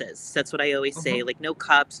ounces. That's what I always say, like no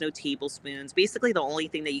cups, no tablespoons. Basically, the only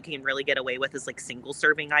thing that you can really get away with is like single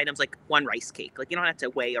serving items, like one rice cake. Like you don't have to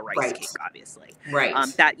weigh a rice cake, obviously. Right.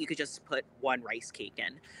 That you could just put one rice cake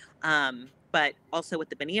in. But also with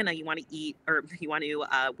the banana, you want to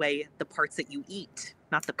weigh the parts that you eat,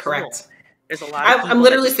 not the peel. Correct. There's a lot. I'm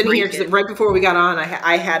literally sitting here because right before we got on,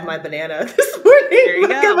 I had my banana this morning. There you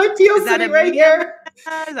go. My peel sitting right here.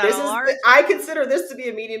 Large? I consider this to be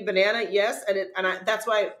a medium banana, yes, and that's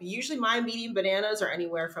why usually my medium bananas are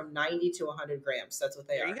anywhere from 90 to 100 grams. That's what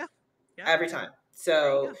they are. There you go. Yeah. Every time.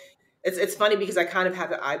 So it's funny because I kind of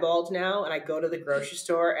have it eyeballed now, and I go to the grocery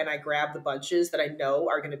store and I grab the bunches that I know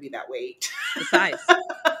are going to be that weight. The size.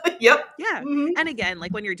 Yep. Yeah. And again,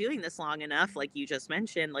 like when you're doing this long enough, like you just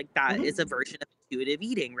mentioned, like that is a version of intuitive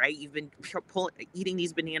eating, right? You've been eating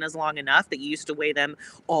these bananas long enough that you used to weigh them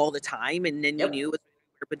all the time, and then you knew it was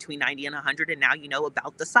between 90 and 100, and now you know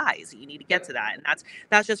about the size. You need to get to that, and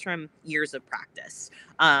that's just from years of practice.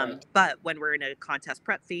 But when we're in a contest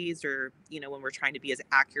prep phase, or when we're trying to be as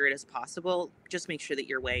accurate as possible, just make sure that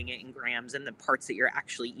you're weighing it in grams and the parts that you're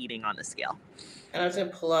actually eating on the scale. And I was going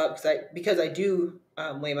to pull up because I do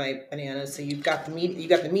weigh my bananas. So you've got the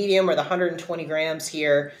medium or the 120 grams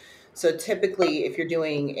here. So typically, if you're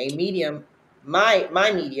doing a medium, my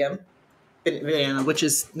medium banana, which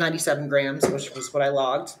is 97 grams, which was what I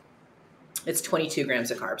logged, it's 22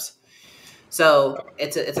 grams of carbs. So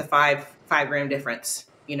it's a 5 gram difference,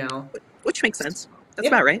 which makes sense. That's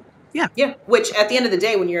about right. Yeah. Yeah. Which at the end of the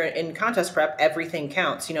day, when you're in contest prep, everything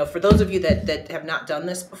counts. For those of you that have not done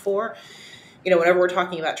this before, whenever we're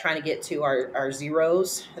talking about trying to get to our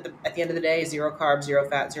zeros at the end of the day, 0 carbs, 0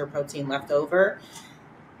 fat, 0 protein left over,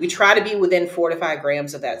 we try to be within 4 to 5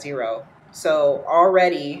 grams of that 0. So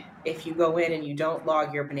already, if you go in and you don't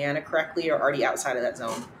log your banana correctly, you're already outside of that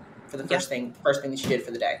zone for the first thing that you did for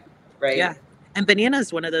the day, right? Yeah. And banana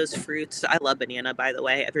is one of those fruits. I love banana, by the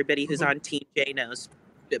way. Everybody who's on Team J knows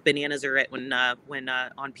bananas are it when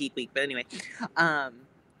on peak week. But anyway, I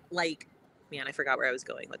forgot where I was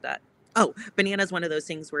going with that. Oh, banana is one of those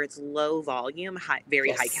things where it's low volume,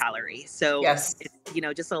 very high calorie. So it's,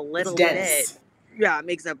 just a little bit. Yeah, it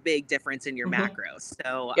makes a big difference in your macros.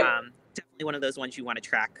 So definitely one of those ones you want to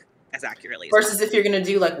track as accurately as versus if you're going to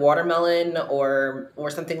do like watermelon or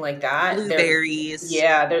something like that. Blueberries.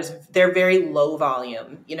 They're very low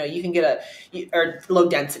volume. You can get or low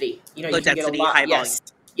density. Low density, high volume.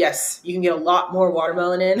 Yes, you can get a lot more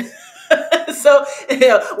watermelon in. So,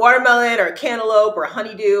 watermelon or cantaloupe or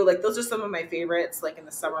honeydew, like those are some of my favorites, like in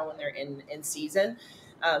the summer when they're in season.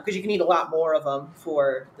 Because you can eat a lot more of them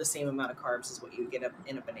for the same amount of carbs as what you would get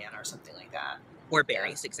in a banana or something like that. Or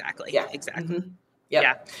berries, exactly. Yeah, exactly.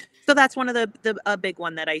 Yeah. So that's one of the big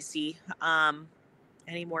one that I see.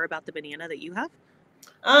 Any more about the banana that you have?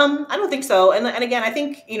 I don't think so. And again, I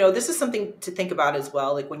think this is something to think about as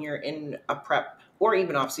well. Like when you're in a prep or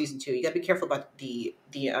even off season too, you got to be careful about the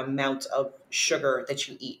amount of sugar that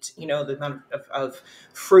you eat. The amount of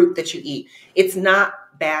fruit that you eat. It's not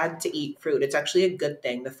bad to eat fruit. It's actually a good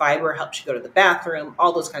thing. The fiber helps you go to the bathroom,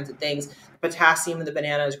 all those kinds of things. Potassium in the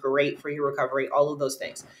banana is great for your recovery, all of those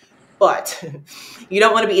things. But you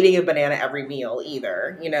don't want to be eating a banana every meal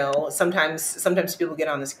either. Sometimes people get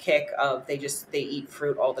on this kick of they eat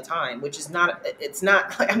fruit all the time, which is not,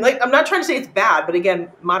 I'm not trying to say it's bad, but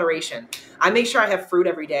again, moderation. I make sure I have fruit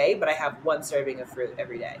every day, but I have one serving of fruit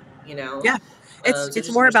every day, Yeah.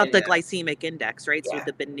 It's more about the glycemic index, right? So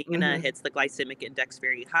the banana hits the glycemic index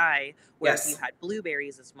very high, whereas if you had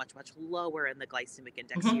blueberries, it's much, much lower in the glycemic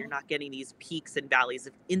index. So you're not getting these peaks and valleys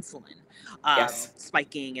of insulin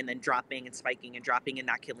spiking and then dropping and spiking and dropping, and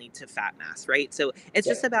that can lead to fat mass, right? So it's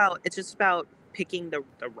just about picking the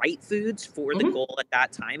right foods for the goal at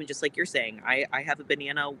that time. And just like you're saying, I have a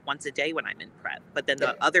banana once a day when I'm in prep, but then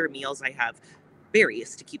the other meals I have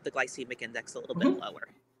berries to keep the glycemic index a little bit lower.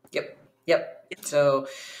 Yep. Yep. So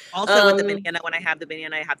also with the banana, when I have the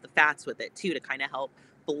banana, I have the fats with it too to kind of help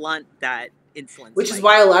blunt that insulin which spike. is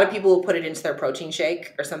why a lot of people will put it into their protein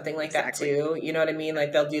shake or something like Exactly. that too. You know what I mean?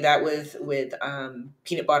 Like they'll do that with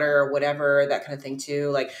peanut butter or whatever, that kind of thing too.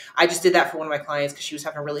 Like I just did that for one of my clients because she was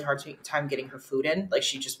having a really hard time getting her food in. Like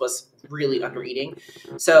she just was really under eating.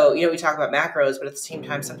 So, you know, we talk about macros, but at the same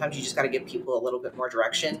time, sometimes you just got to give people a little bit more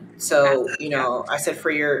direction. So, you know, I said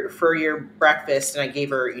for your breakfast, and I gave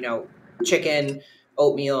her, you know, chicken,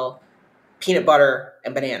 oatmeal, peanut butter,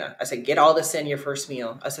 and banana. I said, get all this in your first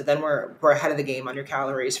meal. I said, then we're ahead of the game on your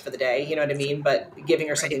calories for the day. You know what I mean? But giving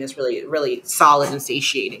her something that's really, really solid and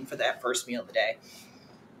satiating for that first meal of the day.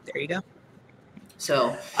 There you go.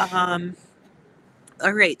 So,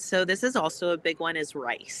 all right. So this is also a big one, is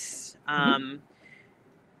rice. And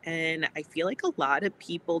I feel like a lot of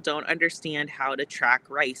people don't understand how to track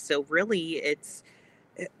rice. So really it's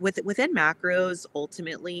within macros,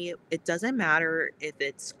 ultimately, it doesn't matter if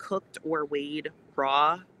it's cooked or weighed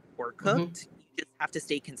raw or cooked. You just have to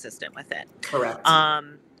stay consistent with it. Correct.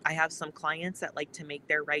 I have some clients that like to make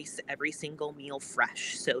their rice every single meal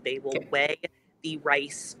fresh. So they will weigh the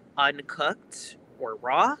rice uncooked or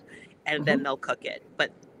raw, and then they'll cook it.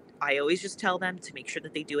 But I always just tell them to make sure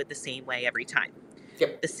that they do it the same way every time.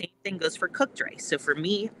 The same thing goes for cooked rice. So for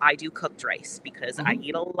me, I do cooked rice because I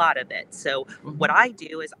eat a lot of it. So what I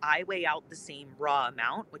do is I weigh out the same raw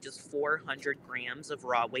amount, which is 400 grams of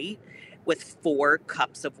raw weight, with 4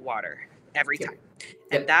 cups of water every time.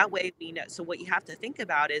 And that way we know. So what you have to think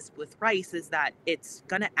about is with rice is that it's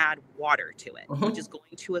going to add water to it, which is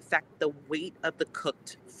going to affect the weight of the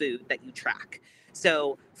cooked food that you track.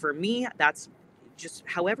 So for me, that's just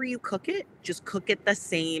however you cook it, just cook it the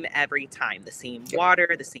same every time, the same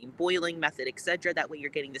water, the same boiling method, etc. That way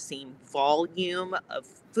you're getting the same volume of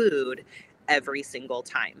food every single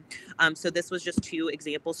time. So this was just 2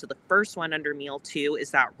 examples. So the first one under meal 2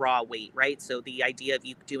 is that raw weight, right? So the idea of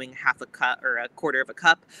you doing half a cup or a quarter of a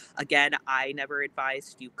cup. Again, I never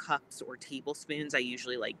advise to do cups or tablespoons. I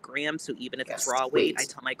usually like grams. So even if it's raw weight, I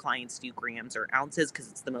tell my clients to do grams or ounces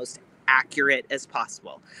because it's the most accurate as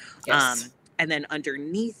possible. And then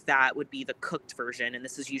underneath that would be the cooked version. And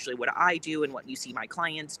this is usually what I do and what you see my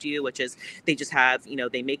clients do, which is they just have, you know,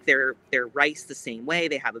 they make their rice the same way.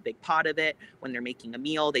 They have a big pot of it. When they're making a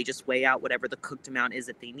meal, they just weigh out whatever the cooked amount is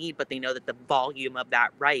that they need, but they know that the volume of that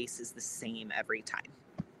rice is the same every time.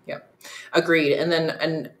 Yeah, agreed. And then,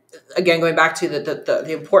 and again, going back to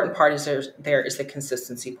the important part is there is the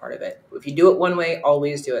consistency part of it. If you do it one way,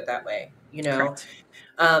 always do it that way. You know,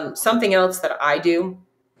 something else that I do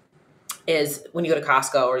is when you go to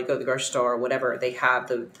Costco or you go to the grocery store or whatever, they have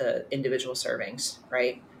the individual servings,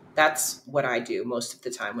 right? That's what I do most of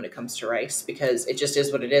the time when it comes to rice, because it just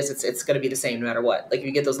is what it is. It's going to be the same no matter what. Like if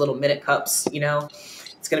you get those little minute cups, you know,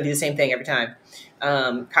 it's going to be the same thing every time.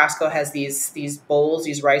 Costco has these bowls,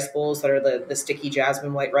 these rice bowls that are the sticky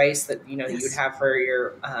jasmine white rice that, you know, you would have for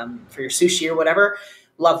your sushi or whatever.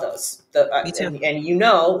 Love those. Me too. And you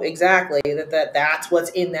know exactly that's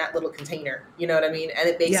what's in that little container. You know what I mean? And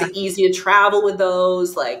it makes it easy to travel with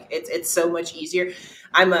those. Like it's so much easier.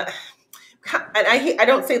 I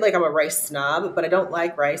don't say like I'm a rice snob, but I don't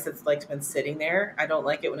like rice that's like been sitting there. I don't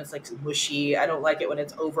like it when it's like mushy. I don't like it when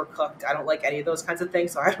it's overcooked. I don't like any of those kinds of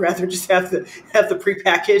things. So I'd rather just have the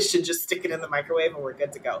prepackaged and just stick it in the microwave and we're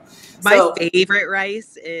good to go. My favorite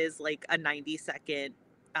rice is like a 90-second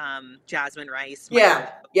jasmine rice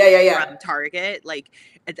from Target. Like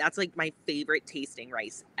that's like my favorite tasting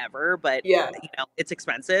rice ever, but you know, it's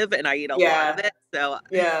expensive and I eat a lot of it, so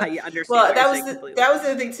I understand. Well, that was the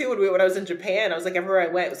other thing too. When I was in Japan, I was like, everywhere I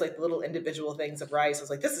went, it was like the little individual things of rice. I was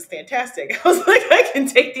like, this is fantastic. I was like, I can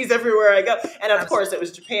take these everywhere I go. And of course it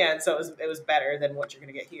was Japan, so it was better than what you're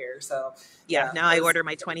gonna get here. So now I order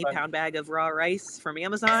my 20-pound bag of raw rice from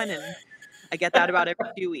Amazon, and I get that about every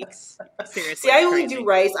 2 weeks. Seriously. See, I only do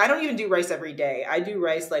rice. I don't even do rice every day. I do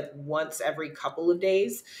rice like once every couple of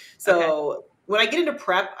days. So when I get into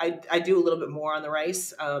prep, I do a little bit more on the rice.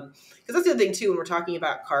 Because that's the other thing too, when we're talking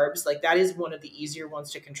about carbs, like that is one of the easier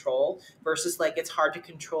ones to control versus like it's hard to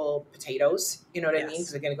control potatoes. You know what I mean?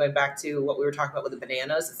 Because again, going back to what we were talking about with the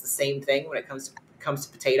bananas, it's the same thing when it comes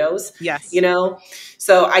to potatoes. You know?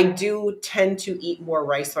 So I do tend to eat more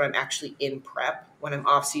rice when I'm actually in prep. When I'm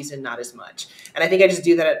off season, not as much. And I think I just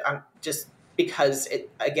do that just because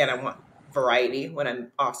I want variety when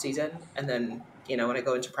I'm off season. And then, you know, when I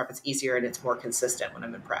go into prep, it's easier and it's more consistent when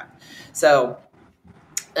I'm in prep. So,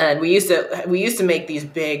 and we used to make these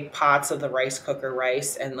big pots of the rice cooker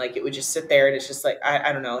rice, and like it would just sit there and it's just like,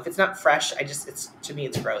 I don't know, if it's not fresh, to me,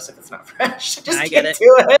 it's gross if it's not fresh. I just can't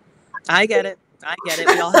do it. I get it. I get it.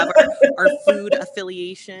 We all have our food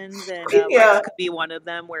affiliations, and rice Yeah. could be one of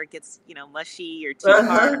them where it gets, mushy or too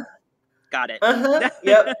hard. Uh-huh. Got it.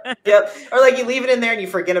 Yep. Yep. Or like you leave it in there and you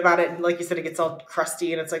forget about it, and like you said, it gets all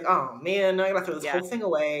crusty, and it's like, oh man, I gotta throw this whole thing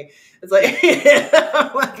away. It's like,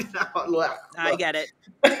 I get it.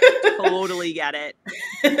 Totally get it.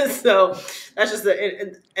 So that's just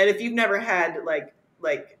and if you've never had like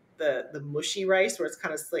the mushy rice where it's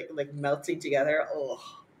kind of like melting together,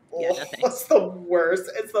 Yeah, no it's the worst.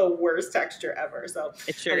 It's the worst texture ever. So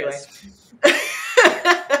it sure anyway. is.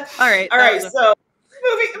 All right. So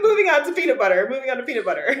moving on to peanut butter.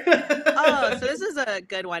 Oh, so this is a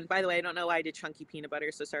good one. By the way, I don't know why I did chunky peanut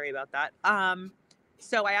butter, so sorry about that.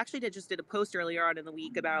 So I actually just did a post earlier on in the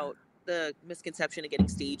week about the misconception of getting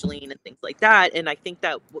stage lean and things like that. And I think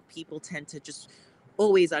that what people tend to just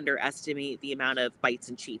always underestimate the amount of bites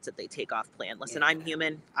and cheats that they take off plan. Listen, I'm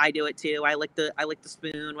human. I do it too. I like the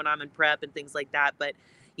spoon when I'm in prep and things like that. But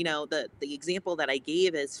the example that I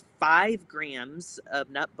gave is 5 grams of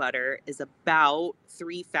nut butter is about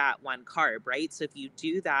 3 fat, 1 carb, right? So if you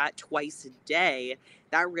do that twice a day,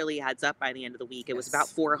 that really adds up by the end of the week. It was about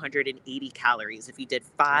 480 calories if you did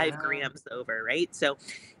 5 grams over, right? So,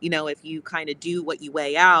 if you kind of do what you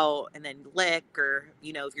weigh out and then lick, or,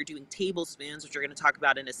 if you're doing tablespoons, which we're going to talk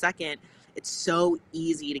about in a second, it's so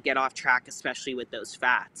easy to get off track, especially with those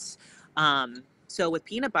fats. So with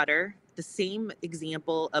peanut butter, the same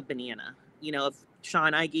example of banana, if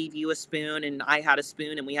Shawn, I gave you a spoon and I had a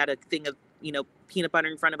spoon and we had a thing of, peanut butter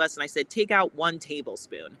in front of us, and I said, take out 1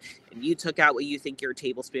 tablespoon, and you took out what you think your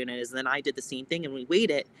tablespoon is, and then I did the same thing and we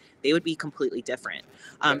weighed it, they would be completely different.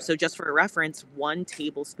 So just for a reference, 1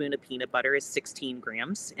 tablespoon of peanut butter is 16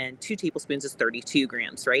 grams and 2 tablespoons is 32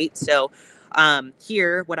 grams, right? So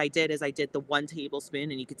here, what I did is I did the 1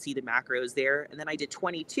 tablespoon, and you could see the macros there. And then I did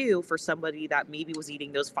 22 for somebody that maybe was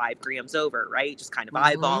eating those 5 grams over, right? Just kind of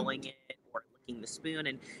eyeballing it or licking the spoon.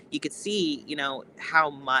 And you could see, how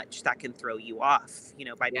much that can throw you off,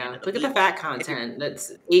 by the end of the Look week. at the fat content.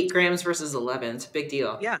 That's 8 grams versus 11. It's a big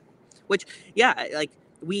deal. Yeah. Like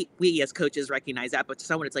we as coaches recognize that, but to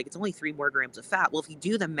someone it's like, it's only 3 more grams of fat. Well, if you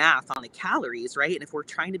do the math on the calories, right? And if we're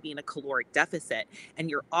trying to be in a caloric deficit and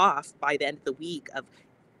you're off by the end of the week of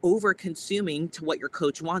over consuming to what your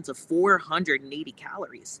coach wants of 480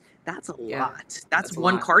 calories, that's a lot. That's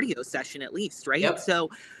 1 cardio session at least, right? Yep. So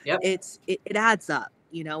it adds up,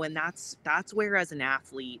 and that's where, as an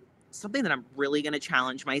athlete, something that I'm really going to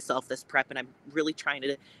challenge myself this prep, and I'm really trying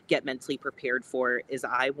to get mentally prepared for, is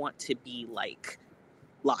I want to be like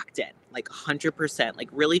locked in, like 100%, like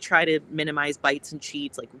really try to minimize bites and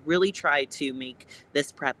cheats, like really try to make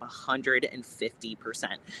this prep 150%.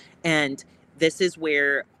 And this is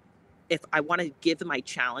where, if I want to give my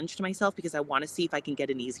challenge to myself, because I want to see if I can get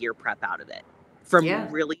an easier prep out of it from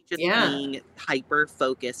really just being hyper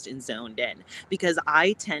focused and zoned in, because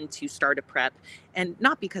I tend to start a prep, and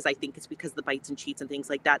not because I think it's because the bites and cheats and things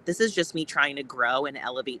like that. This is just me trying to grow and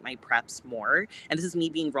elevate my preps more. And this is me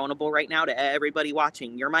being vulnerable right now to everybody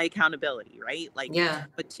watching. You're my accountability, right?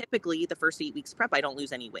 But typically the first 8 weeks prep, I don't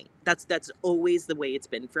lose any weight. That's always the way it's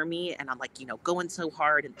been for me. And I'm like, going so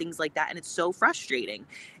hard and things like that. And it's so frustrating.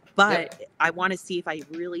 But I want to see if I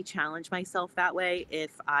really challenge myself that way,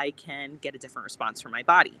 if I can get a different response from my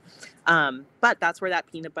body. But that's where that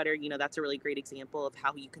peanut butter, that's a really great example of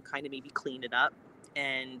how you can kind of maybe clean it up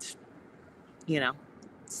and,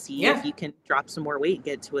 see if you can drop some more weight and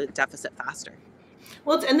get to a deficit faster.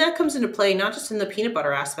 Well, and that comes into play not just in the peanut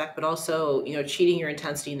butter aspect, but also, cheating your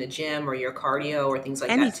intensity in the gym or your cardio or things like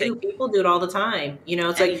that too. People do it all the time.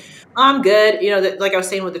 It's like, I'm good. Like I was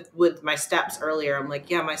saying with my steps earlier, I'm like,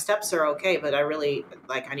 yeah, my steps are okay, but I really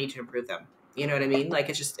I need to improve them. You know what I mean? Like,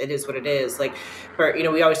 it is what it is. Like, for,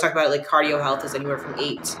 we always talk about like cardio health is anywhere from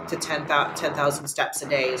 8 to 10,000 steps a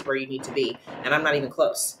day is where you need to be. And I'm not even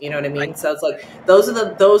close. You know what I mean? So it's like, those are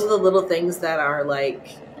the little things that are like,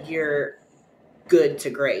 you're good to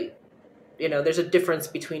great. There's a difference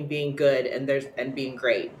between being good and being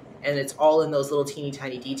great. And it's all in those little teeny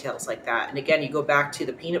tiny details like that. And again, you go back to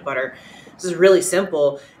the peanut butter. This is really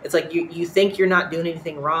simple. It's like you think you're not doing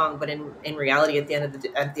anything wrong, but in reality, at the end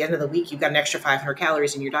of the week, you've got an extra 500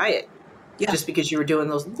 calories in your diet. Just because you were doing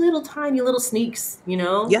those little tiny little sneaks, and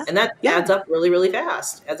that adds up really, really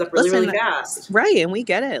fast. Really fast. Right. And we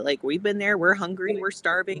get it. Like, we've been there, we're hungry, we're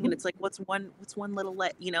starving. And it's like, what's one little,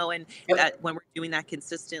 and that when we're doing that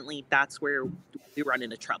consistently, that's where we run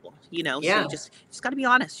into trouble, So you just got to be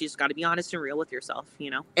honest. You just got to be honest and real with yourself,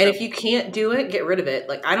 And if you can't do it, get rid of it.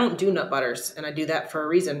 Like, I don't do nut butters, and I do that for a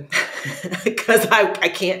reason, because I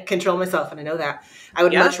can't control myself. And I know that I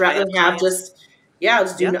would much rather have just,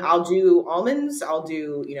 I'll do almonds. I'll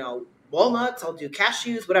do, walnuts, I'll do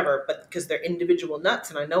cashews, whatever, but because they're individual nuts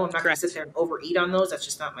and I know I'm not going to sit there and overeat on those. That's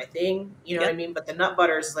just not my thing. You know what I mean? But the nut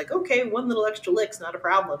butters is like, okay, one little extra lick's not a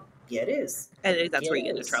problem. Yeah, it is. And that's where you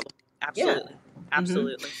get into trouble. Absolutely. Yeah.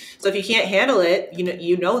 Absolutely. So if you can't handle it,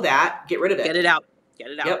 you know that, get rid of it. Get it out.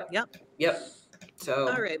 Get it out. Yep. So.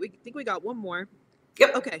 All right. We think we got one more.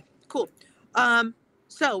 Yep. Okay, cool.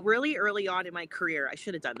 So really early on in my career, I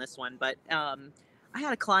should have done this one, but I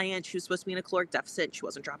had a client, she was supposed to be in a caloric deficit. She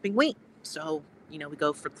wasn't dropping weight. So, we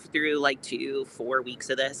go through like 2-4 weeks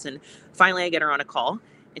of this. And finally I get her on a call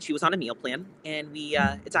and she was on a meal plan. And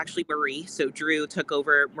it's actually Marie. So Drew took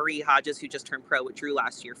over, Marie Hodges, who just turned pro with Drew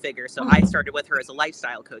last year, figure. So I started with her as a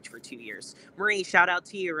lifestyle coach for 2 years. Marie, shout out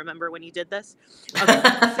to you. Remember when you did this? Okay.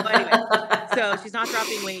 So anyway, so she's not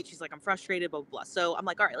dropping weight. She's like, I'm frustrated, blah, blah, blah. So I'm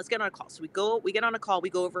like, all right, let's get on a call. So we get on a call, we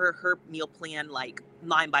go over her meal plan, like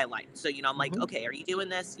line by line. So, I'm like, okay, are you doing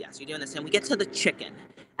this? Yes, you're doing this. And we get to the chicken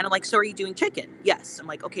and I'm like, so are you doing chicken? Yes. I'm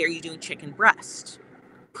like, okay, are you doing chicken breast?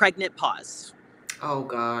 Pregnant pause. Oh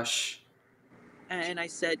gosh. And I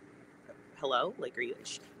said, hello, like, are you,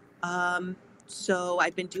 so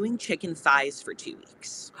I've been doing chicken thighs for 2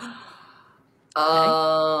 weeks.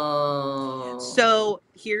 Oh. So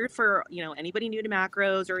here for, anybody new to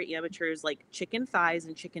macros or amateurs, like chicken thighs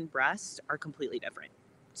and chicken breasts are completely different.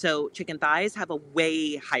 So chicken thighs have a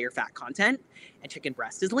way higher fat content and chicken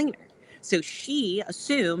breast is leaner. So she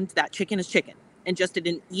assumed that chicken is chicken and just did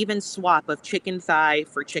an even swap of chicken thigh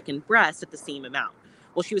for chicken breast at the same amount.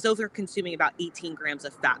 Well, she was over consuming about 18 grams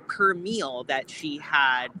of fat per meal that she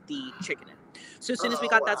had the chicken in. So as soon as we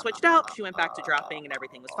got that switched out, she went back to dropping and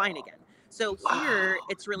everything was fine again. So here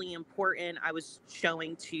it's really important. I was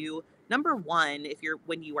showing to number one,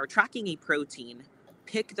 when you are tracking a protein,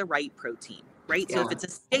 pick the right protein, right? Yeah. So if it's a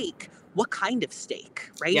steak, what kind of steak,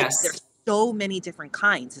 right? Yes. There's so many different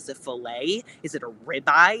kinds. Is it filet? Is it a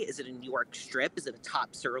ribeye? Is it a New York strip? Is it a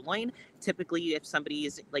top sirloin? Typically, if somebody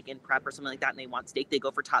is like in prep or something like that and they want steak, they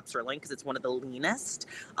go for top sirloin because it's one of the leanest.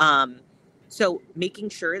 So making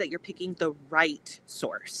sure that you're picking the right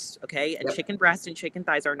source, okay? And chicken breast and chicken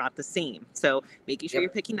thighs are not the same. So making sure you're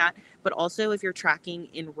picking that. But also if you're tracking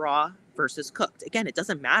in raw versus cooked. Again, it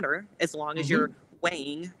doesn't matter as long as you're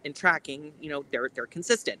weighing and tracking, they're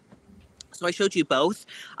consistent. So I showed you both.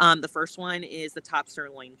 The first one is the top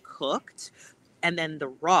sirloin cooked and then the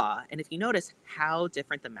raw. And if you notice how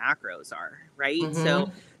different the macros are, right? So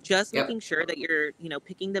just making sure that you're,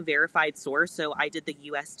 picking the verified source. So I did the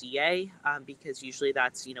USDA because usually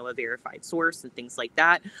that's, a verified source and things like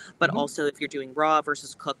that. But also if you're doing raw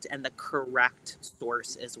versus cooked and the correct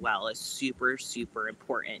source as well is super, super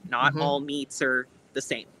important. Not all meats are the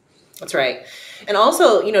same. That's right. And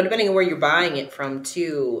also, depending on where you're buying it from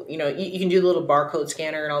too, you can do the little barcode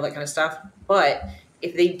scanner and all that kind of stuff. But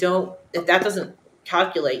if that doesn't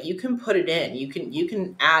calculate, you can put it in, you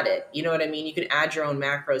can add it, you know what I mean? You can add your own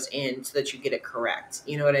macros in so that you get it correct.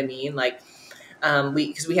 You know what I mean? Like,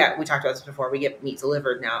 we talked about this before, we get meat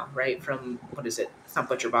delivered now, right? From, what is it? It's not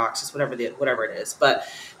Butcher Box, it's whatever it is, but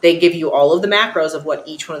they give you all of the macros of what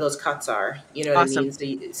each one of those cuts are, you know what I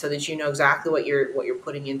mean? So that you know exactly what you're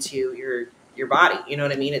putting into your body, you know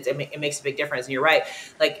what I mean? It makes a big difference. And you're right.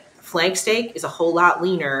 Like flank steak is a whole lot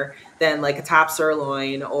leaner than like a top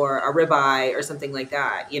sirloin or a ribeye or something like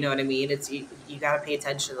that. You know what I mean? It's, you got to pay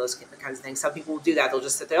attention to those kinds of things. Some people will do that. They'll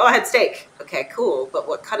just sit there, oh, I had steak. Okay, cool. But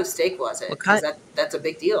what cut of steak was it? That's a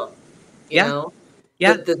big deal. You know?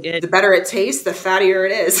 Yeah. The better it tastes, the fattier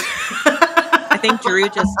it is. I think Drew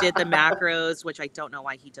just did the macros, which I don't know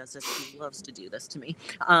why he does this. He loves to do this to me.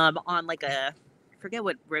 On like I forget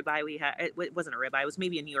what ribeye we had. It wasn't a ribeye. It was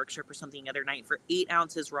maybe a New York strip or something the other night. For 8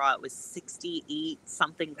 ounces raw, it was 68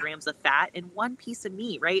 something grams of fat and 1 piece of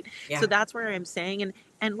meat, right? Yeah. So that's where I'm saying.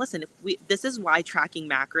 And listen, this is why tracking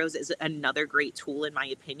macros is another great tool, in my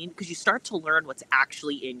opinion, because you start to learn what's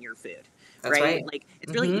actually in your food. That's right. Like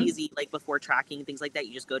it's really easy, like before tracking things like that,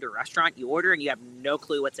 you just go to a restaurant, you order, and you have no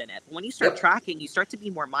clue what's in it. But when you start tracking, you start to be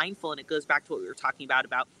more mindful, and it goes back to what we were talking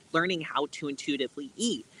about learning how to intuitively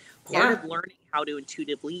eat. Part of learning how to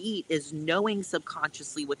intuitively eat is knowing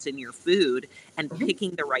subconsciously what's in your food and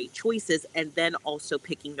picking the right choices, and then also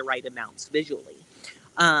picking the right amounts visually.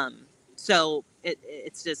 So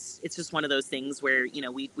it's just one of those things where,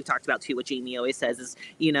 we talked about too, what Jamie always says is,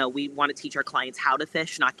 we want to teach our clients how to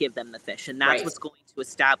fish, not give them the fish. And that's what's going to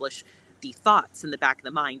establish the thoughts in the back of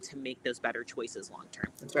the mind to make those better choices long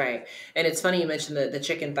term. That's right. And it's funny you mentioned the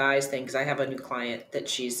chicken thighs thing, because I have a new client that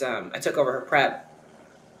she's I took over her prep,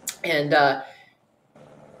 and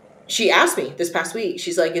she asked me this past week,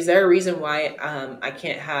 she's like, is there a reason why I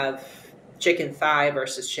can't have chicken thigh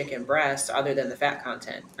versus chicken breast other than the fat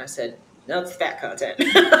content? I said, no, it's fat content.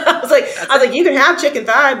 I was like, you can have chicken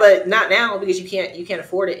thigh, but not now because you can't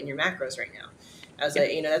afford it in your macros right now. I was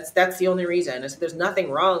like, that's the only reason. There's nothing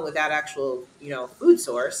wrong with that actual, food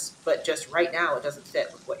source, but just right now it doesn't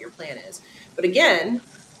fit with what your plan is. But again,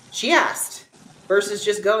 she asked versus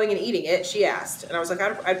just going and eating it. She asked, and I was like,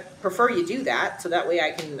 I'd prefer you do that, so that way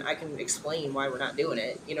I can explain why we're not doing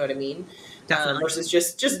it. You know what I mean? Versus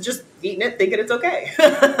just eating it, thinking it's okay.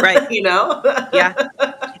 Right. Yeah.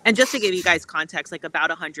 And just to give you guys context, like about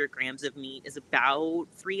 100 grams of meat is about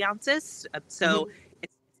 3 ounces. So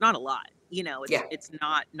it's not a lot. It's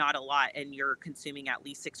not a lot, and you're consuming at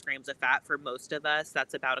least 6 grams of fat. For most of us,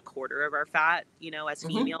 that's about a quarter of our fat, as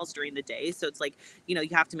females during the day. So it's like, you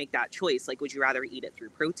have to make that choice. Like, would you rather eat it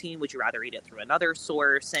through protein? Would you rather eat it through another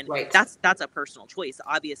source? And that's a personal choice,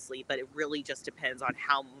 obviously, but it really just depends on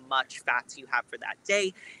how much fats you have for that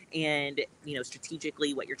day and,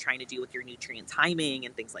 strategically what you're trying to do with your nutrient timing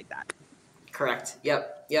and things like that. Correct.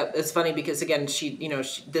 Yep. It's funny because again,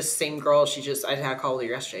 this same girl, I had a call with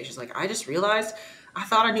her yesterday. She's like, I just realized I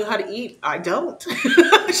thought I knew how to eat. I don't.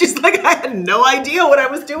 She's like, I had no idea what I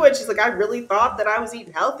was doing. She's like, I really thought that I was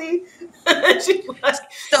eating healthy.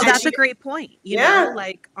 So that's a great point.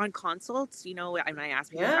 Like on consults, and I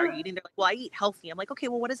ask people, how are you eating? They're like, well, I eat healthy. I'm like, okay,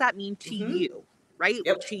 well, what does that mean to you? Right?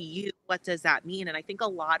 Yep. To you, what does that mean? And I think a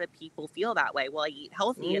lot of people feel that way. Well, I eat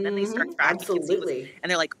healthy, and then they start tracking. Absolutely. And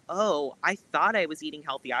they're like, oh, I thought I was eating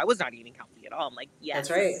healthy. I was not eating healthy at all. I'm like, yes,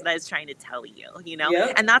 that's right. That is trying to tell you,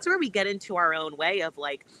 Yep. And that's where we get into our own way of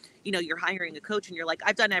like, you're hiring a coach and you're like,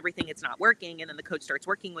 I've done everything, it's not working. And then the coach starts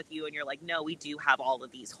working with you and you're like, no, we do have all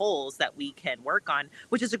of these holes that we can work on,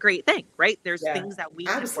 which is a great thing, right? There's things that we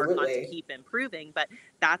can work on to keep improving, but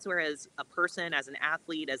that's where as a person, as an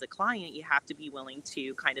athlete, as a client, you have to be willing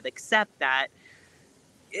to kind of accept that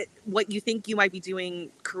what you think you might be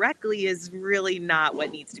doing correctly is really not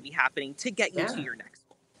what needs to be happening to get you to your next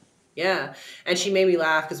goal. Yeah. And she made me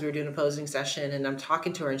laugh because we were doing a posing session and I'm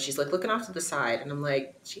talking to her and she's like looking off to the side and I'm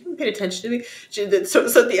like, she didn't pay attention to me. So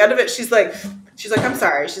at the end of it, she's like, I'm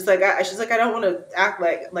sorry. She's like, I don't want to act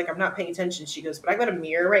like I'm not paying attention. She goes, but I got a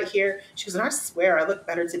mirror right here. She goes, and I swear I look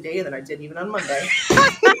better today than I did even on Monday.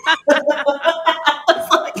 Like,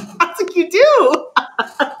 that's what you do.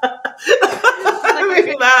 It made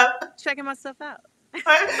me laugh. Checking myself out.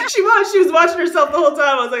 She was watching herself the whole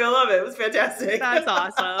time. I was like, I love it. It was fantastic. That's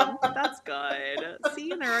awesome. That's good.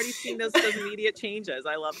 See, and they're already seeing those immediate changes.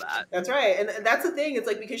 I love that. That's right. And that's the thing. It's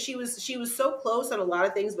like, because she was so close on a lot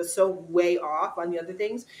of things, but so way off on the other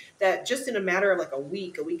things that just in a matter of like a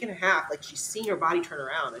week and a half, like she's seeing her body turn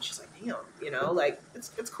around and she's like, damn, like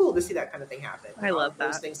it's cool to see that kind of thing happen. I love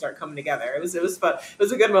that. Those things start coming together. It was fun. It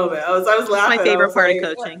was a good moment. I was laughing. It's my favorite part of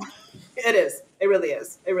coaching. It is. It really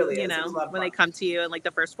is. It really is. When they come to you in like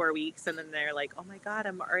the first 4 weeks and then they're like, oh my God,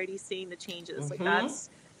 I'm already seeing the changes. Like that's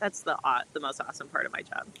the most awesome part of my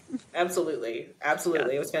job. Absolutely.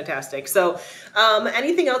 Absolutely. Yeah. It was fantastic. So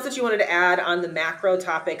anything else that you wanted to add on the macro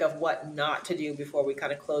topic of what not to do before we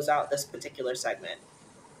kind of close out this particular segment?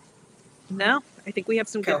 No, I think we have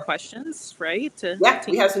some good questions, right?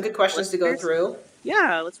 We have some good questions to go through.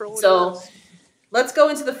 Yeah, let's roll with those. Let's go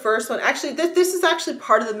into the first one. Actually, this is actually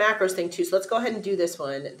part of the macros thing too. So let's go ahead and do this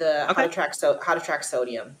one. How to track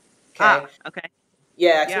sodium. Okay. Okay.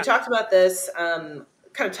 Yeah. We talked about this. Kind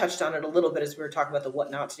of touched on it a little bit as we were talking about the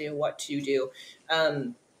what not to do, what to do.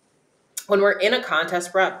 When we're in a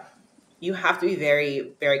contest prep, you have to be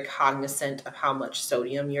very, very cognizant of how much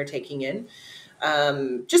sodium you're taking in.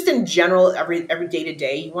 Just in general, every day to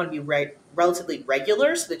day, you want to be relatively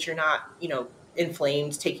regular so that you're not,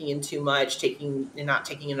 inflamed, taking in too much, not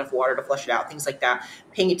taking enough water to flush it out, things like that.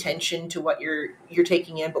 Paying attention to what you're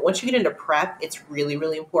taking in. But once you get into prep, it's really,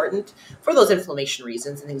 really important for those inflammation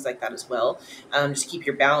reasons and things like that as well. Just keep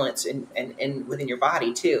your balance and within your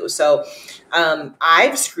body too. So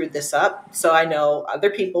I've screwed this up. So I know other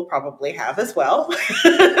people probably have as well.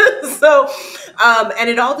 And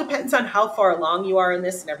it all depends on how far along you are in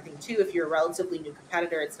this and everything too. If you're a relatively new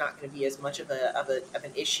competitor, it's not going to be as much of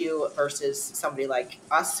an issue versus somebody like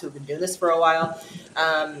us who've been doing this for a while.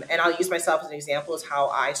 And I'll use myself as an example as how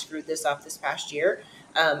I screwed this up this past year.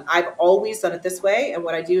 I've always done it this way. And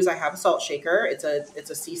what I do is I have a salt shaker. It's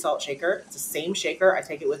a sea salt shaker. It's the same shaker. I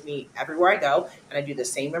take it with me everywhere I go. And I do the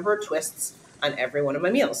same number of twists on every one of my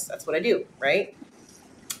meals. That's what I do, right?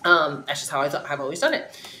 That's just how I've always done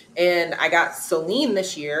it. And I got so lean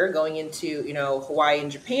this year going into, Hawaii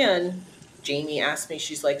and Japan. Jamie asked me,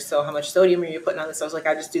 she's like, so how much sodium are you putting on this? I was like,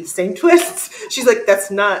 I just do the same twists. She's like, that's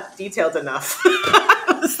not detailed enough.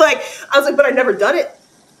 I was like, but I've never done it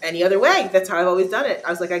any other way. That's how I've always done it. I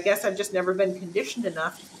was like, I guess I've just never been conditioned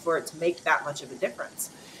enough for it to make that much of a difference.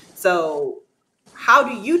 So how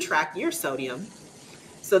do you track your sodium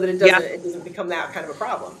so that it doesn't become that kind of a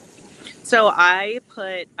problem? So I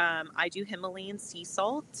put, I do Himalayan sea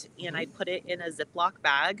salt, and I put it in a Ziploc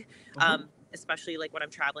bag, especially like when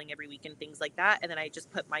I'm traveling every week and things like that. And then I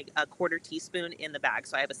just put my a quarter teaspoon in the bag.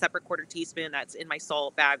 So I have a separate quarter teaspoon that's in my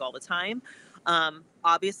salt bag all the time.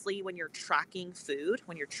 Obviously, when you're tracking food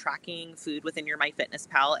within your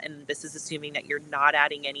MyFitnessPal, and this is assuming that you're not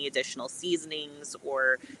adding any additional seasonings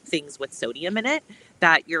or things with sodium in it,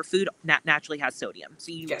 that your food naturally has sodium.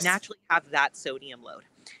 So you naturally have that sodium load.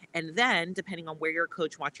 And then, depending on where your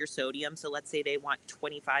coach wants your sodium, so let's say they want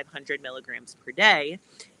 2,500 milligrams per day,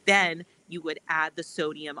 then you would add the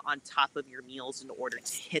sodium on top of your meals in order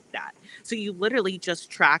to hit that. So you literally just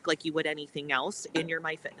track like you would anything else in your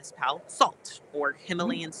MyFitnessPal salt or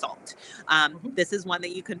Himalayan salt. This is one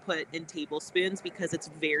that you can put in tablespoons because it's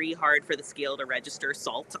very hard for the scale to register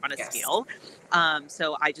salt on a scale.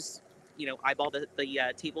 So I just eyeball the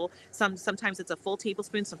table. Sometimes it's a full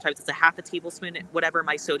tablespoon, sometimes it's a half a tablespoon, whatever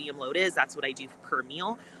my sodium load is, that's what I do per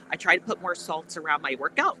meal. I try to put more salts around my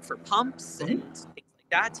workout for pumps and things like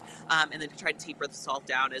that. And then to try to taper the salt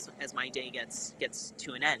down as my day gets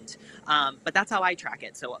to an end. But that's how I track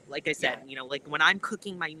it. So like I said, like when I'm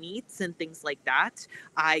cooking my meats and things like that,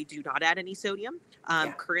 I do not add any sodium.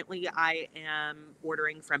 Currently I am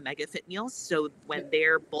ordering from Mega Fit Meals. So when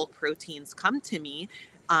their bulk proteins come to me,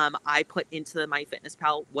 I put into the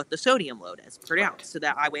MyFitnessPal what the sodium load is per ounce, so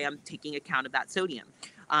that way I'm taking account of that sodium.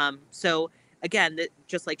 So again,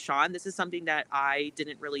 just like Shawn, this is something that I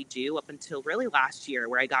didn't really do up until really last year,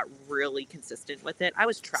 where I got really consistent with it. I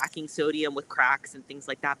was tracking sodium with cracks and things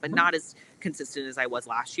like that, but not as consistent as I was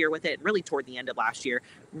last year with it. And really toward the end of last year,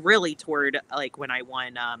 really toward like when I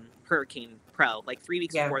won Hurricane Pro, like 3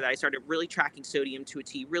 weeks before that, I started really tracking sodium to a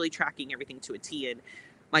T, really tracking everything to a T, and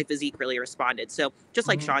my physique really responded. So just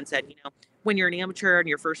like Shawn said, when you're an amateur in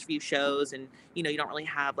your first few shows and, you don't really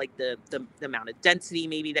have like the amount of density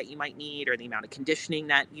maybe that you might need, or the amount of conditioning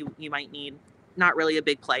that you might need, not really a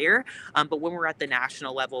big player. But when we're at the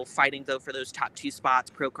national level fighting though for those top 2 spots,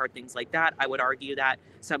 pro card, things like that, I would argue that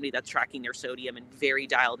somebody that's tracking their sodium and very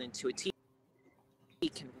dialed into a T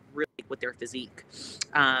can really with their physique.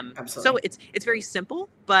 So it's very simple,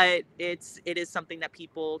 but it is something that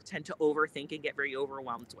people tend to overthink and get very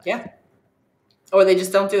overwhelmed with. Or they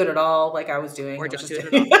just don't do it at all, like I was doing. Or just doing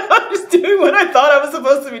what I thought I was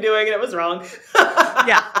supposed to be doing, and it was wrong.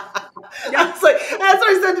 I was like, that's what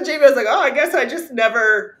I said to Jamie. I was like, oh, I guess I just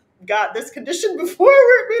never got this condition before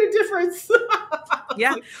where it made a difference.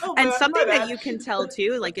 Like, and something that you can tell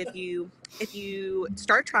too, like if you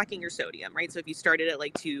start tracking your sodium, right? So if you started at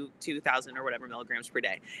like 2,000 or whatever milligrams per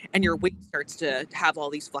day, and your weight starts to have all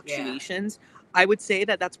these fluctuations, I would say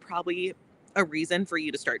that that's probably a reason for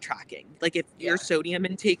you to start tracking. Like if your sodium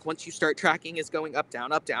intake, once you start tracking, is going up,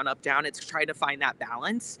 down, up, down, up, down, it's trying to find that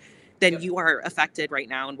balance, then you are affected right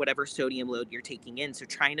now in whatever sodium load you're taking in. So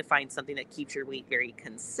trying to find something that keeps your weight very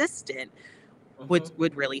consistent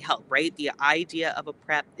would really help, right? The idea of a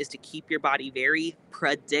prep is to keep your body very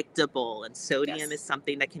predictable, and sodium is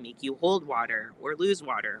something that can make you hold water or lose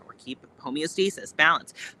water or keep homeostasis,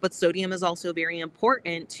 balance. But sodium is also very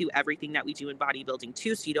important to everything that we do in bodybuilding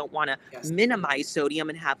too, so you don't want to minimize sodium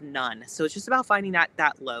and have none. So it's just about finding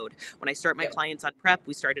that load. When I start my clients on prep,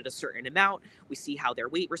 we start at a certain amount, we see how their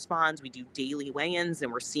weight responds, we do daily weigh-ins,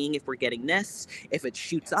 and we're seeing if we're getting this. If it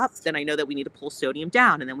shoots up, then I know that we need to pull sodium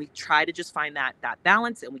down, and then we try to just find that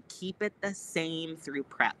balance, and we keep it the same through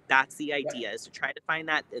prep. That's the idea, is to try to find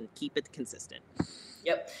that and keep it consistent.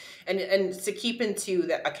 And to keep into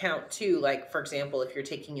the account too, like for example, if you're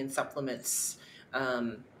taking in supplements,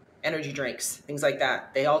 energy drinks, things like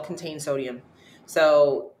that, they all contain sodium.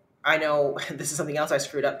 So I know this is something else I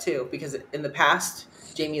screwed up too, because in the past,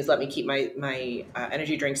 Jamie has let me keep my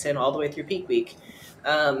energy drinks in all the way through peak week.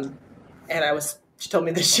 And she told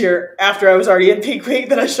me this year, after I was already in peak week,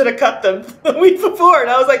 that I should have cut them the week before.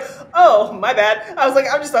 And I was like, oh, my bad. I was like,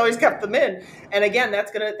 I've just always kept them in. And again,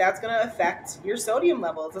 that's gonna affect your sodium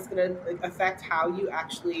levels. That's gonna affect how you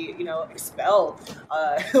actually, expel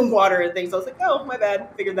water and things. So I was like, oh, my bad.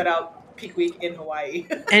 Figured that out peak week in Hawaii.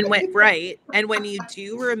 And when you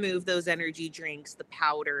do remove those energy drinks, the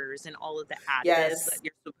powders and all of the additives that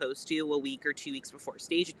you're supposed to a week or 2 weeks before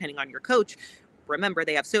stage, depending on your coach, remember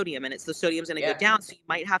they have sodium, and the sodium's going to go down, so you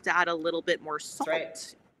might have to add a little bit more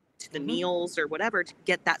salt to the meals or whatever to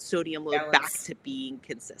get that sodium load back to being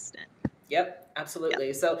consistent. Yep, absolutely.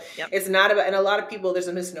 Yep. So Yep. it's not about, and a lot of people, there's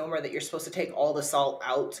a misnomer that you're supposed to take all the salt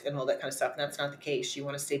out and all that kind of stuff. And that's not the case. You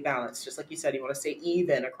want to stay balanced. Just like you said, you want to stay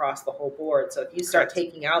even across the whole board. So if you start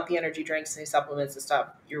Correct. taking out the energy drinks and the supplements and stuff,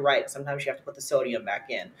 you're right. Sometimes you have to put the sodium back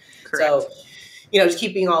in. Correct. So, just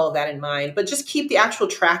keeping all of that in mind, but just keep the actual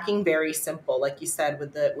tracking very simple. Like you said,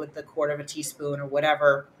 with the quarter of a teaspoon or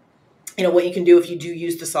whatever. What you can do if you do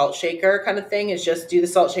use the salt shaker kind of thing is just do the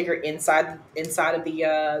salt shaker inside of the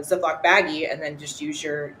Ziploc baggie, and then just use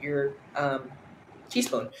your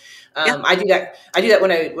teaspoon. I do that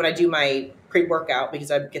when I do my pre-workout,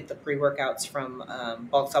 because I get the pre-workouts from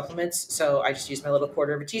bulk supplements. So I just use my little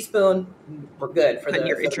quarter of a teaspoon. We're good for the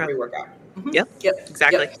pre-workout. Mm-hmm. Yep.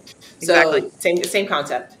 Exactly. Yep. So same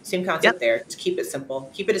concept. There. Just keep it simple.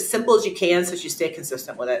 Keep it as simple as you can so you stay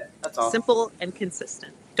consistent with it. That's all. Simple and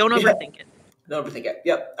consistent. Don't overthink it. Don't overthink it.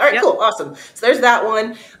 Yep. All right, cool. Awesome. So there's that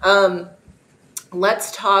one.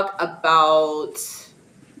 Let's talk about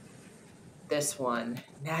this one.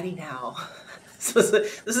 Natty Now. So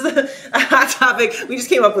this is a hot topic. We just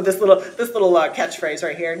came up with this little catchphrase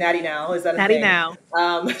right here. Natty Now. Is that a Natty thing? Now.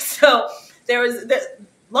 So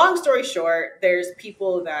long story short, there's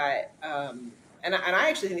people that, and I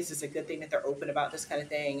actually think this is a good thing that they're open about this kind of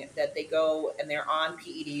thing, that they go and they're on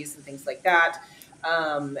PEDs and things like that.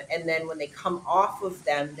 And then when they come off of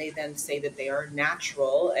them, they then say that they are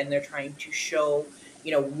natural and they're trying to show,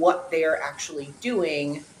 what they're actually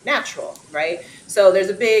doing natural, right? So there's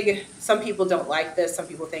some people don't like this. Some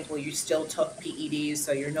people think, well, you still took PEDs,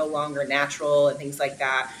 so you're no longer natural and things like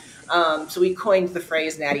that. So we coined the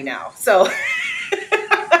phrase Natty Now. So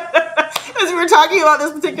as we were talking about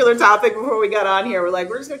this particular topic before we got on here,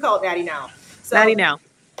 we're just going to call it Natty Now. So, Natty Now.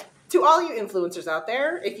 To all you influencers out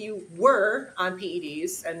there, if you were on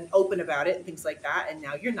PEDs and open about it and things like that, and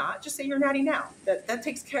now you're not, just say you're Natty Now. That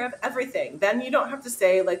takes care of everything. Then you don't have to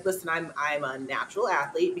say, listen, I'm a natural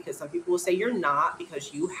athlete, because some people will say you're not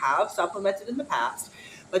because you have supplemented in the past,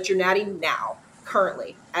 but you're Natty Now,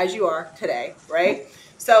 currently, as you are today, right?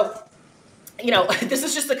 So, this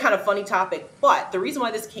is just a kind of funny topic, but the reason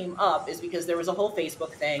why this came up is because there was a whole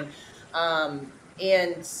Facebook thing,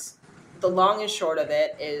 and the long and short of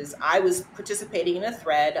it is I was participating in a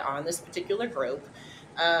thread on this particular group,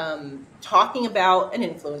 talking about an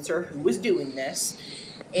influencer who was doing this,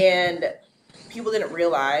 and people didn't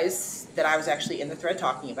realize that I was actually in the thread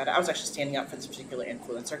talking about it. I was actually standing up for this particular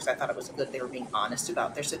influencer because I thought it was good they were being honest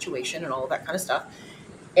about their situation and all of that kind of stuff.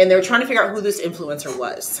 And they were trying to figure out who this influencer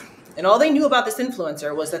was. And all they knew about this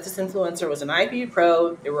influencer was that this influencer was an IFBB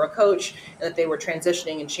pro, they were a coach, and that they were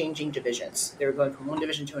transitioning and changing divisions. They were going from one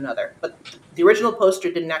division to another. But the original poster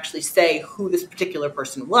didn't actually say who this particular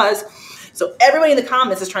person was. So everybody in the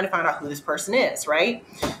comments is trying to find out who this person is, right?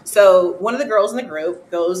 So one of the girls in the group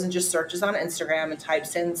goes and just searches on Instagram and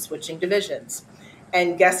types in switching divisions.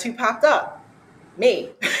 And guess who popped up?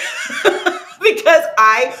 Me. Because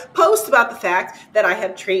I post about the fact that I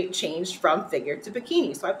have changed from figure to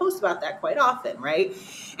bikini. So I post about that quite often, right?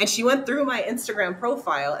 And she went through my Instagram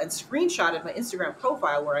profile and screenshotted my Instagram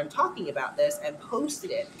profile where I'm talking about this and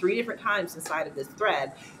posted it 3 different times inside of this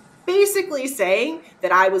thread, basically saying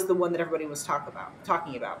that I was the one that everybody was talking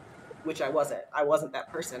about, which I wasn't. I wasn't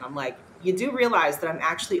that person. I'm like, you do realize that I'm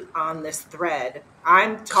actually on this thread.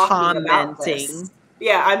 I'm talking about this.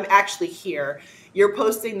 Yeah, I'm actually here. You're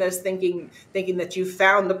posting this thinking that you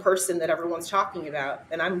found the person that everyone's talking about,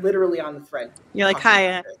 and I'm literally on the thread. You're like,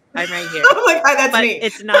 hi, I'm right here. I'm like, hi, that's me.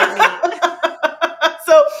 It's not me.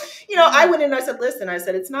 So, I went in and I said, listen,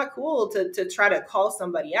 it's not cool to try to call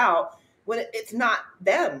somebody out when it's not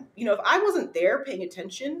them. If I wasn't there paying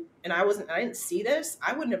attention and I didn't see this,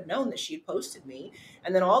 I wouldn't have known that she had posted me.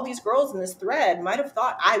 And then all these girls in this thread might have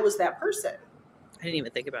thought I was that person. I didn't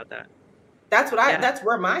even think about that. That's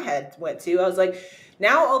where my head went to. I was like,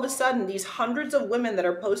 now all of a sudden, these hundreds of women that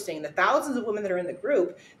are posting, the thousands of women that are in the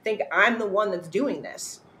group think I'm the one that's doing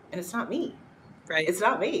this. And it's not me. Right. It's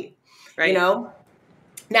not me. Right. Now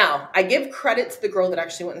I give credit to the girl that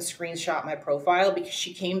actually went and screenshot my profile, because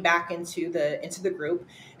she came back into the group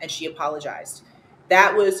and she apologized.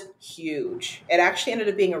 That was huge. It actually ended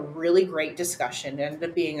up being a really great discussion. It ended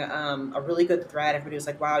up being a really good thread. Everybody was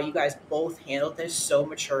like, wow, you guys both handled this so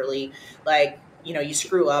maturely. You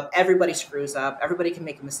screw up. Everybody screws up. Everybody can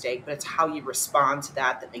make a mistake, but it's how you respond to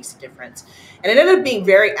that makes a difference. And it ended up being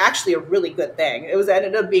actually a really good thing.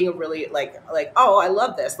 Ended up being a really oh, I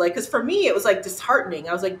love this. Because for me, it was disheartening.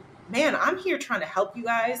 I was like, man, I'm here trying to help you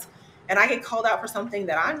guys, and I get called out for something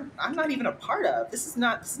that I'm not even a part of. This is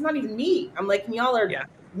not even me. I'm like, y'all are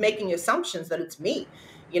making assumptions that it's me,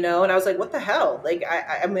 And I was like, what the hell?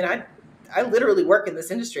 I literally work in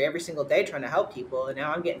this industry every single day trying to help people, and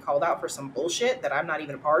now I'm getting called out for some bullshit that I'm not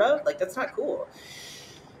even a part of. Like, that's not cool.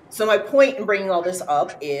 So my point in bringing all this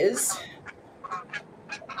up is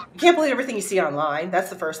you can't believe everything you see online. That's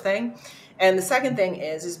the first thing. And the second thing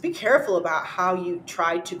is be careful about how you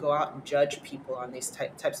try to go out and judge people on these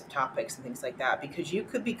types of topics and things like that, because you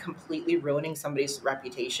could be completely ruining somebody's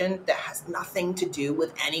reputation that has nothing to do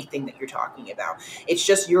with anything that you're talking about. It's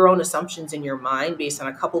just your own assumptions in your mind based on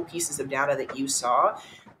a couple pieces of data that you saw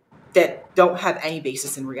that don't have any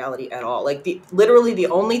basis in reality at all. Like literally the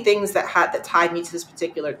only things that tied me to this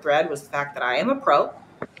particular thread was the fact that I am a pro,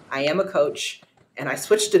 I am a coach, and I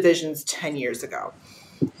switched divisions 10 years ago.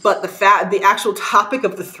 But the actual topic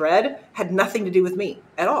of the thread had nothing to do with me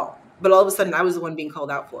at all. But all of a sudden, I was the one being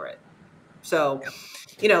called out for it. So,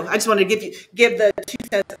 you know, I just wanted to give the 2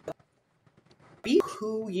 cents. Be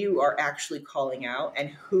who you are actually calling out and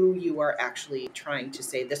who you are actually trying to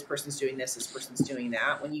say, this person's doing this person's doing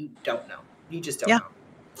that, when you don't know. You just don't know.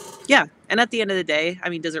 Yeah. And at the end of the day, I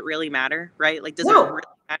mean, does it really matter, right? Like, does it really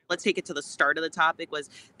matter? Let's take it to the start of the topic. Was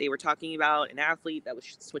they were talking about an athlete that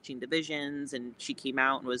was switching divisions, and she came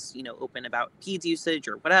out and was, you know, open about PEDS usage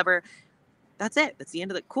or whatever. That's it. That's the end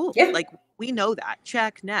of it. Cool. Yeah. Like, we know that.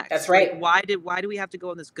 Check. Next. That's right. Like, why do we have to go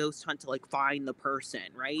on this ghost hunt to like find the person,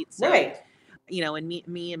 right? So, right. You know, and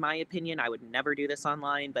me, in my opinion, I would never do this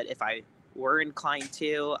online. But if I were inclined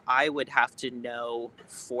to, I would have to know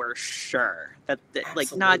for sure that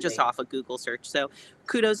like, not just off a Google search. So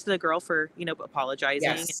kudos to the girl for, you know, apologizing.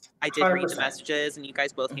 Yes, I did read the messages, and you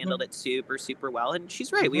guys both handled it super, super well. And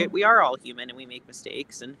she's right. We are all human, and we make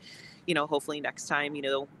mistakes. And, you know, hopefully next time, you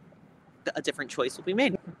know, a different choice will be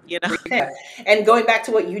made, you know? Yeah. And going back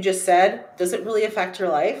to what you just said, does it really affect your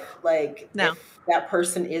life? Like, no. If that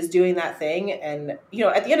person is doing that thing, and, you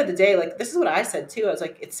know, at the end of the day, like, this is what I said too. I was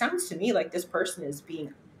like, it sounds to me like this person is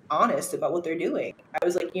being honest about what they're doing. I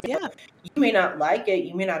was like, you know, you may not like it,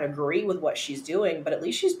 you may not agree with what she's doing, but at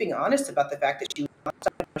least she's being honest about the fact that she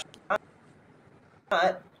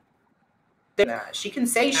she can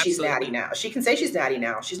say she's natty now. She can say she's natty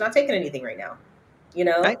now. She's not taking anything right now. You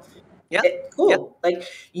know? Right. Yeah. Cool. Yep. Like,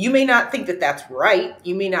 you may not think that that's right.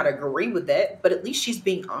 You may not agree with it, but at least she's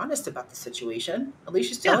being honest about the situation. At least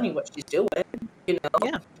she's telling you what she's doing. You know?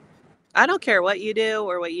 Yeah. I don't care what you do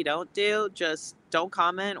or what you don't do. Just don't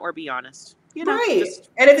comment or be honest. You know? Right.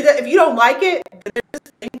 And if you don't like it, there's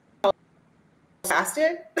this thing called past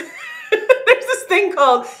it. There's this thing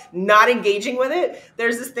called not engaging with it.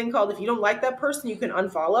 There's this thing called, if you don't like that person, you can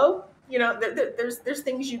unfollow. You know, there's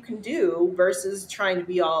things you can do versus trying to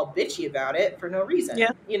be all bitchy about it for no reason. Yeah.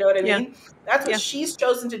 You know what I mean? That's what she's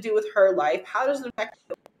chosen to do with her life. How does it affect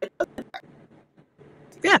it?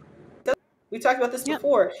 Yeah. We talked about this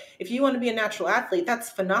before. If you want to be a natural athlete, that's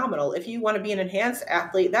phenomenal. If you want to be an enhanced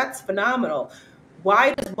athlete, that's phenomenal.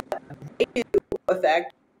 Why does what they do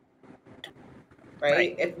affect?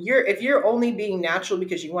 Right? If you're only being natural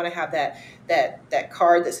because you want to have that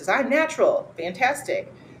card that says I'm natural,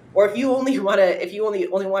 fantastic. Or if you only want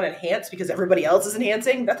to enhance because everybody else is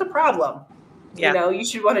enhancing, that's a problem. Yeah. You know, you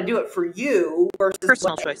should want to do it for you versus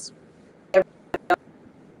personal choice. Right?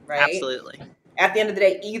 Absolutely. At the end of the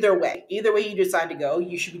day, either way you decide to go,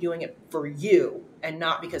 you should be doing it for you and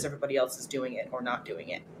not because everybody else is doing it or not doing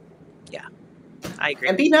it. Yeah. I agree.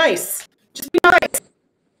 And be nice. Just be nice.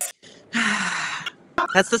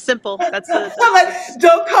 That's the simple. That's the I'm like,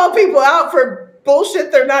 don't call people out for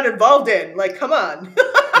bullshit they're not involved in. Like, come on.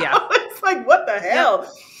 Yeah. It's like, what the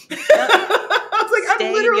hell? Yep. I was like, stay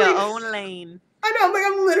I'm literally in your own lane. I know, I'm like,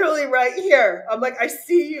 I'm literally right here. I'm like, I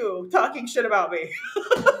see you talking shit about me.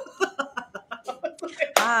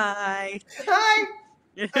 Hi. Hi.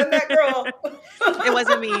 I'm that girl. It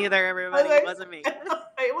wasn't me either, everybody. It wasn't me.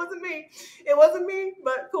 It wasn't me. It wasn't me,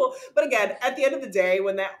 but cool. But again, at the end of the day,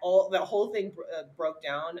 when that whole thing broke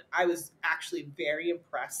down, I was actually very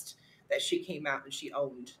impressed that she came out and she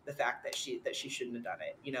owned the fact that she shouldn't have done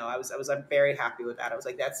it. You know, I'm very happy with that. I was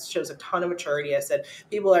like, that shows a ton of maturity. I said,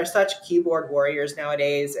 people are such keyboard warriors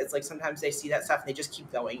nowadays. It's like sometimes they see that stuff and they just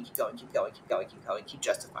keep going, keep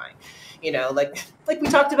justifying. You know, like we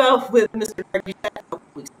talked about with Mr.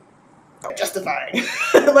 Justifying.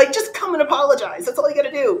 Like, just come and apologize. That's all you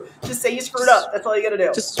gotta do. Just say you screwed up. That's all you gotta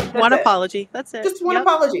do. Just one apology. That's it. Just one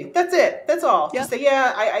apology. That's it. That's all. Just say,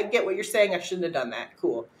 yeah, I get what you're saying. I shouldn't have done that.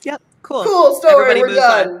 Cool. Yep. Cool. Cool story. Everybody we're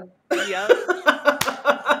done. Yep.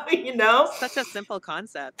 You know? Such a simple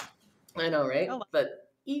concept. I know, right? Oh. But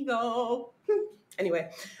ego.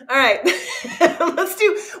 Anyway, all right. Let's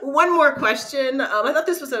do one more question. I thought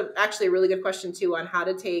this was actually a really good question too on how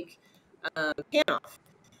to take can off.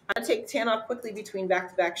 How to take tan off quickly between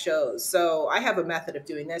back-to-back shows. So I have a method of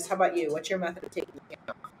doing this. How about you? What's your method of taking tan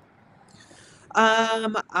off?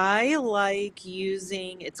 I like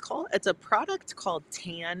using it's a product called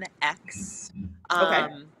Tan X. Okay.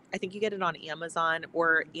 I think you get it on Amazon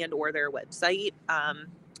or their website.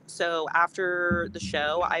 So after the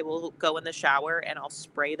show, I will go in the shower and I'll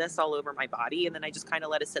spray this all over my body, and then I just kind of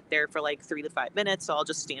let it sit there for like 3 to 5 minutes. So I'll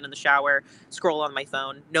just stand in the shower, scroll on my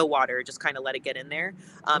phone, no water, just kind of let it get in there.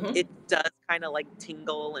 It does kind of like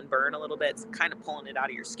tingle and burn a little bit. It's kind of pulling it out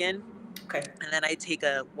of your skin. Okay. And then I take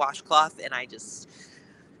a washcloth and I just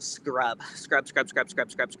scrub.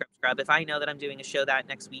 If I know that I'm doing a show that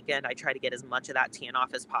next weekend, I try to get as much of that tan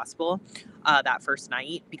off as possible that first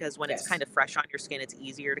night, because when it's kind of fresh on your skin, it's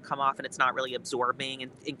easier to come off and it's not really absorbing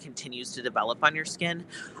and it continues to develop on your skin.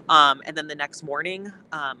 And then the next morning,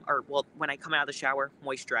 when I come out of the shower,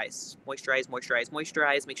 moisturize.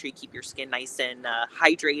 Make sure you keep your skin nice and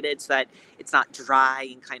hydrated so that it's not dry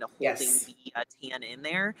and kind of holding the tan in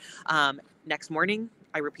there. Next morning,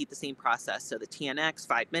 I repeat the same process. So the TNX,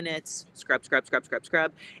 5 minutes, scrub.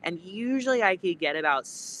 And usually I could get about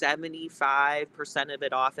 75% of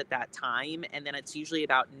it off at that time. And then it's usually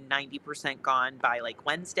about 90% gone by like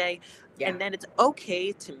Wednesday. Yeah. And then it's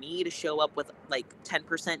okay to me to show up with like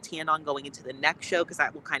 10% tan on going into the next show, because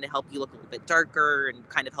that will kind of help you look a little bit darker and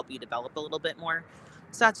kind of help you develop a little bit more.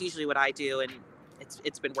 So that's usually what I do. And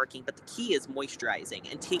it's been working. But the key is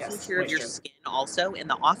moisturizing and taking care of your skin also in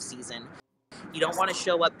the off season. You don't want to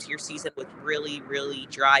show up to your season with really, really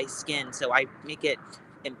dry skin. So I make it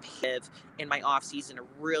imperative in my off season to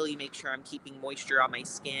really make sure I'm keeping moisture on my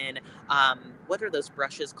skin. What are those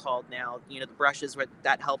brushes called now? You know, the brushes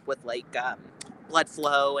that help with like blood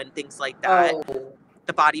flow and things like that. Oh.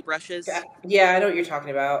 The body brushes. Yeah, I know what you're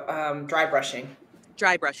talking about. Dry brushing.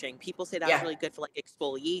 People say that's really good for like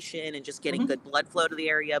exfoliation and just getting good blood flow to the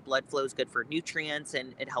area. Blood flow is good for nutrients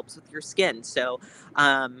and it helps with your skin. So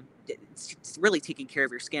it's really taking care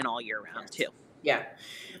of your skin all year round too. Yeah.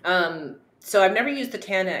 So I've never used the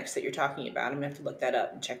Tan X that you're talking about. I'm gonna have to look that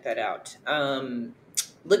up and check that out.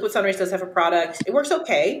 Liquid Sunrays does have a product. It works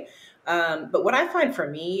okay. But what I find for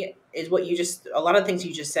me is a lot of things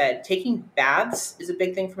you just said. Taking baths is a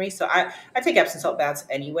big thing for me. So I take Epsom salt baths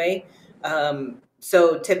anyway.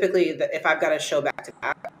 So typically if I've got a show back to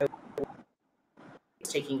back,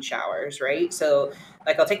 taking showers, right? So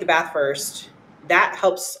like I'll take the bath first. That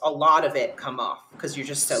helps a lot of it come off because you're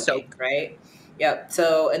just soaking, right? Yep.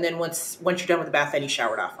 So, and then once you're done with the bath, then you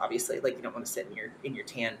showered off, obviously. Like you don't want to sit in your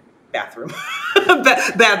tan bathroom,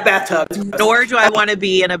 bathtub. Nor do I want to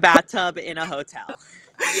be in a bathtub in a hotel.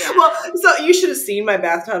 Yeah. Well, so you should have seen my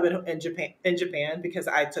bathtub in Japan because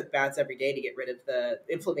I took baths every day to get rid of the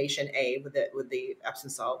inflammation with the Epsom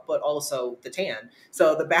salt, but also the tan.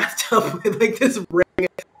 So the bathtub with like this ring.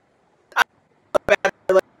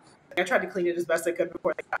 I tried to clean it as best I could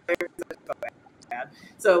before I got there.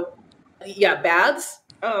 So yeah, baths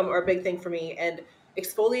are a big thing for me, and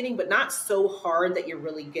exfoliating, but not so hard that you're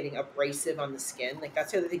really getting abrasive on the skin. Like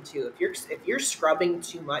that's the other thing too. If you're scrubbing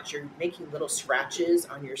too much, you're making little scratches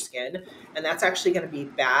on your skin, and that's actually going to be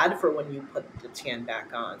bad for when you put the tan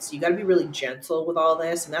back on. So you got to be really gentle with all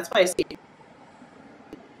this, and that's why I say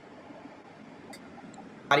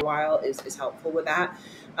body oil is helpful with that.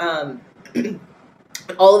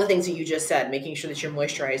 All of the things that you just said, making sure that you're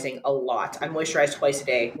moisturizing a lot. I moisturize twice a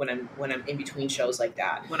day when I'm in between shows like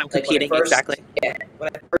that. When I'm competing, exactly. Yeah, when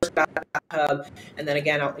I first got out of the bathtub, and then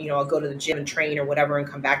again, I'll go to the gym and train or whatever, and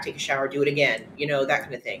come back, take a shower, do it again. That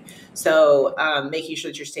kind of thing. So making sure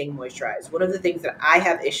that you're staying moisturized. One of the things that I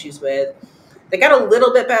have issues with, they got a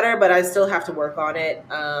little bit better, but I still have to work on it,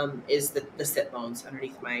 is the sit bones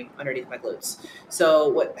underneath my glutes. So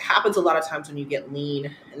what happens a lot of times when you get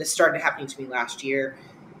lean, and this started happening to me last year,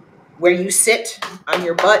 where you sit on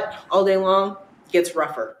your butt all day long gets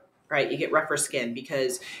rougher, right? You get rougher skin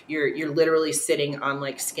because you're literally sitting on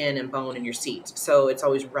like skin and bone in your seat. So it's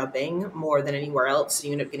always rubbing more than anywhere else. So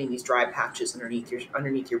you end up getting these dry patches underneath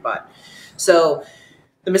your butt. So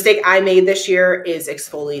the mistake I made this year is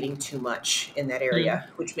exfoliating too much in that area,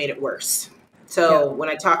 which made it worse. So when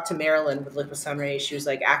I talked to Marilyn with Liquid Sunrays, she was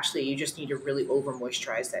like, actually, you just need to really over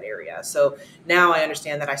moisturize that area. So now I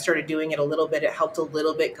understand that. I started doing it a little bit. It helped a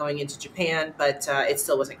little bit going into Japan, but it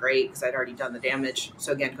still wasn't great because I'd already done the damage.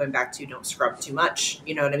 So again, going back to don't scrub too much.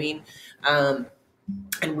 You know what I mean?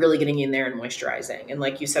 and really getting in there and moisturizing. And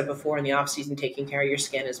like you said before, in the off season, taking care of your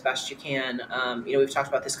skin as best you can. We've talked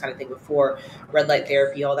about this kind of thing before, red light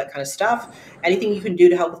therapy, all that kind of stuff. Anything you can do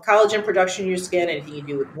to help with collagen production in your skin, anything you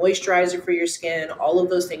do with moisturizer for your skin, all of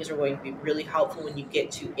those things are going to be really helpful when you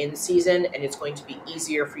get to in season, and it's going to be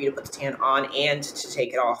easier for you to put the tan on and to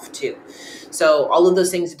take it off too. So all of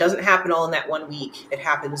those things, it doesn't happen all in that 1 week. It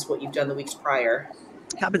happens what you've done the weeks prior.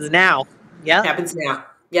 It happens now. Yeah. Happens now.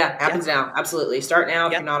 Yeah, happens now. Absolutely. Start now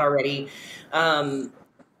if you're not already. And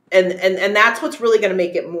that's what's really going to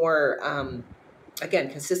make it more, again,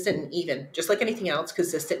 consistent and even. Just like anything else,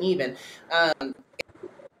 consistent and even.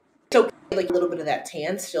 It's okay, like a little bit of that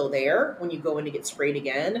tan still there when you go in to get sprayed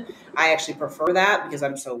again. I actually prefer that because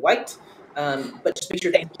I'm so white. But just make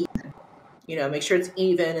sure it's even. Make sure it's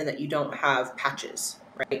even and that you don't have patches.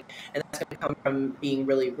 Right. And that's going to come from being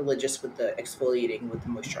really religious with the exfoliating, with the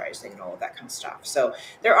moisturizing and all of that kind of stuff. So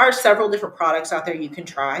there are several different products out there you can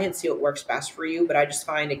try and see what works best for you. But I just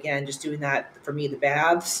find, again, just doing that for me, the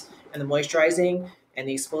baths and the moisturizing and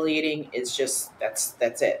the exfoliating is just, that's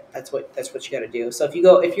it. That's what you got to do. So if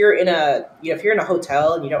you're in a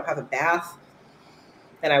hotel and you don't have a bath,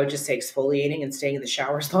 then I would just say exfoliating and staying in the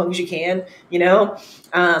shower as long as you can,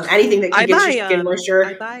 anything that can get your skin moisture.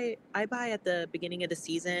 I buy at the beginning of the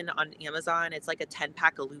season on Amazon. It's like a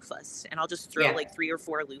 10-pack of loofahs, and I'll just throw like 3 or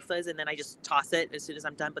 4 loofahs, and then I just toss it as soon as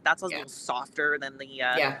I'm done. But that's a little softer than the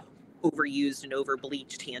overused and over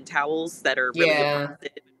bleached hand towels that are really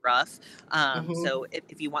abrasive and rough. So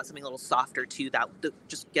if you want something a little softer too,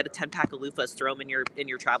 just get a 10-pack of loofahs, throw them in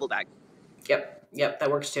your travel bag. Yep,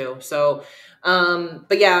 that works too. So,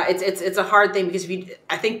 but yeah, it's a hard thing because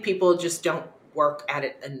I think people just don't work at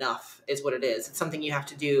it enough is what it is. It's something you have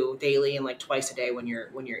to do daily and like twice a day when you're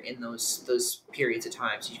in those periods of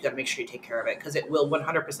time. So you've got to make sure you take care of it because it will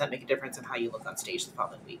 100% make a difference in how you look on stage the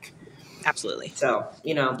following week. Absolutely. So,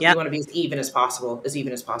 you want to be as even as possible.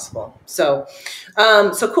 So,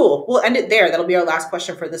 cool. We'll end it there. That'll be our last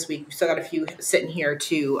question for this week. We still got a few sitting here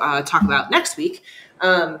to talk about next week.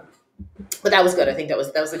 But that was good. I think that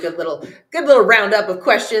was a good little roundup of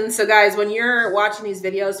questions. So guys, when you're watching these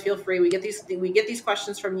videos, feel free. We get these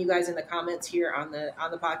questions from you guys in the comments here on the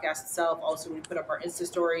podcast itself. Also, when we put up our Insta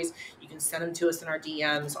stories, you can send them to us in our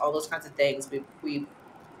DMs, all those kinds of things. We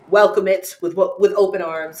welcome it with open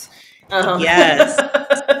arms. Yes.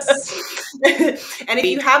 And if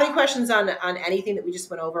you have any questions on anything that we just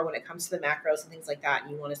went over when it comes to the macros and things like that,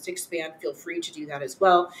 and you want us to expand, feel free to do that as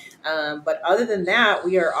well. But other than that,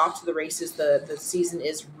 we are off to the races. The season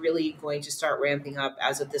is really going to start ramping up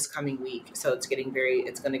as of this coming week. So it's going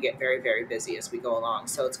to get very, very busy as we go along.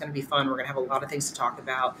 So it's going to be fun. We're going to have a lot of things to talk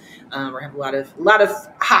about. We're going to have a lot of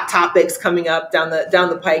hot topics coming up down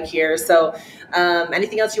the pike here. So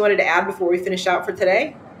anything else you wanted to add before we finish out for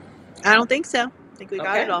today? I don't think so. I think we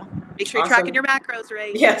got it all. Make sure you're tracking your macros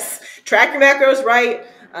right. Yes. Track your macros right.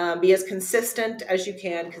 Be as consistent as you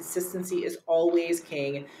can. Consistency is always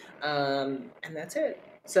king. And that's it.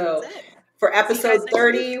 So for episode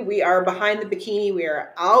 30, we are behind the bikini. We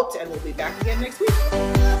are out and we'll be back again next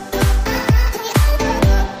week.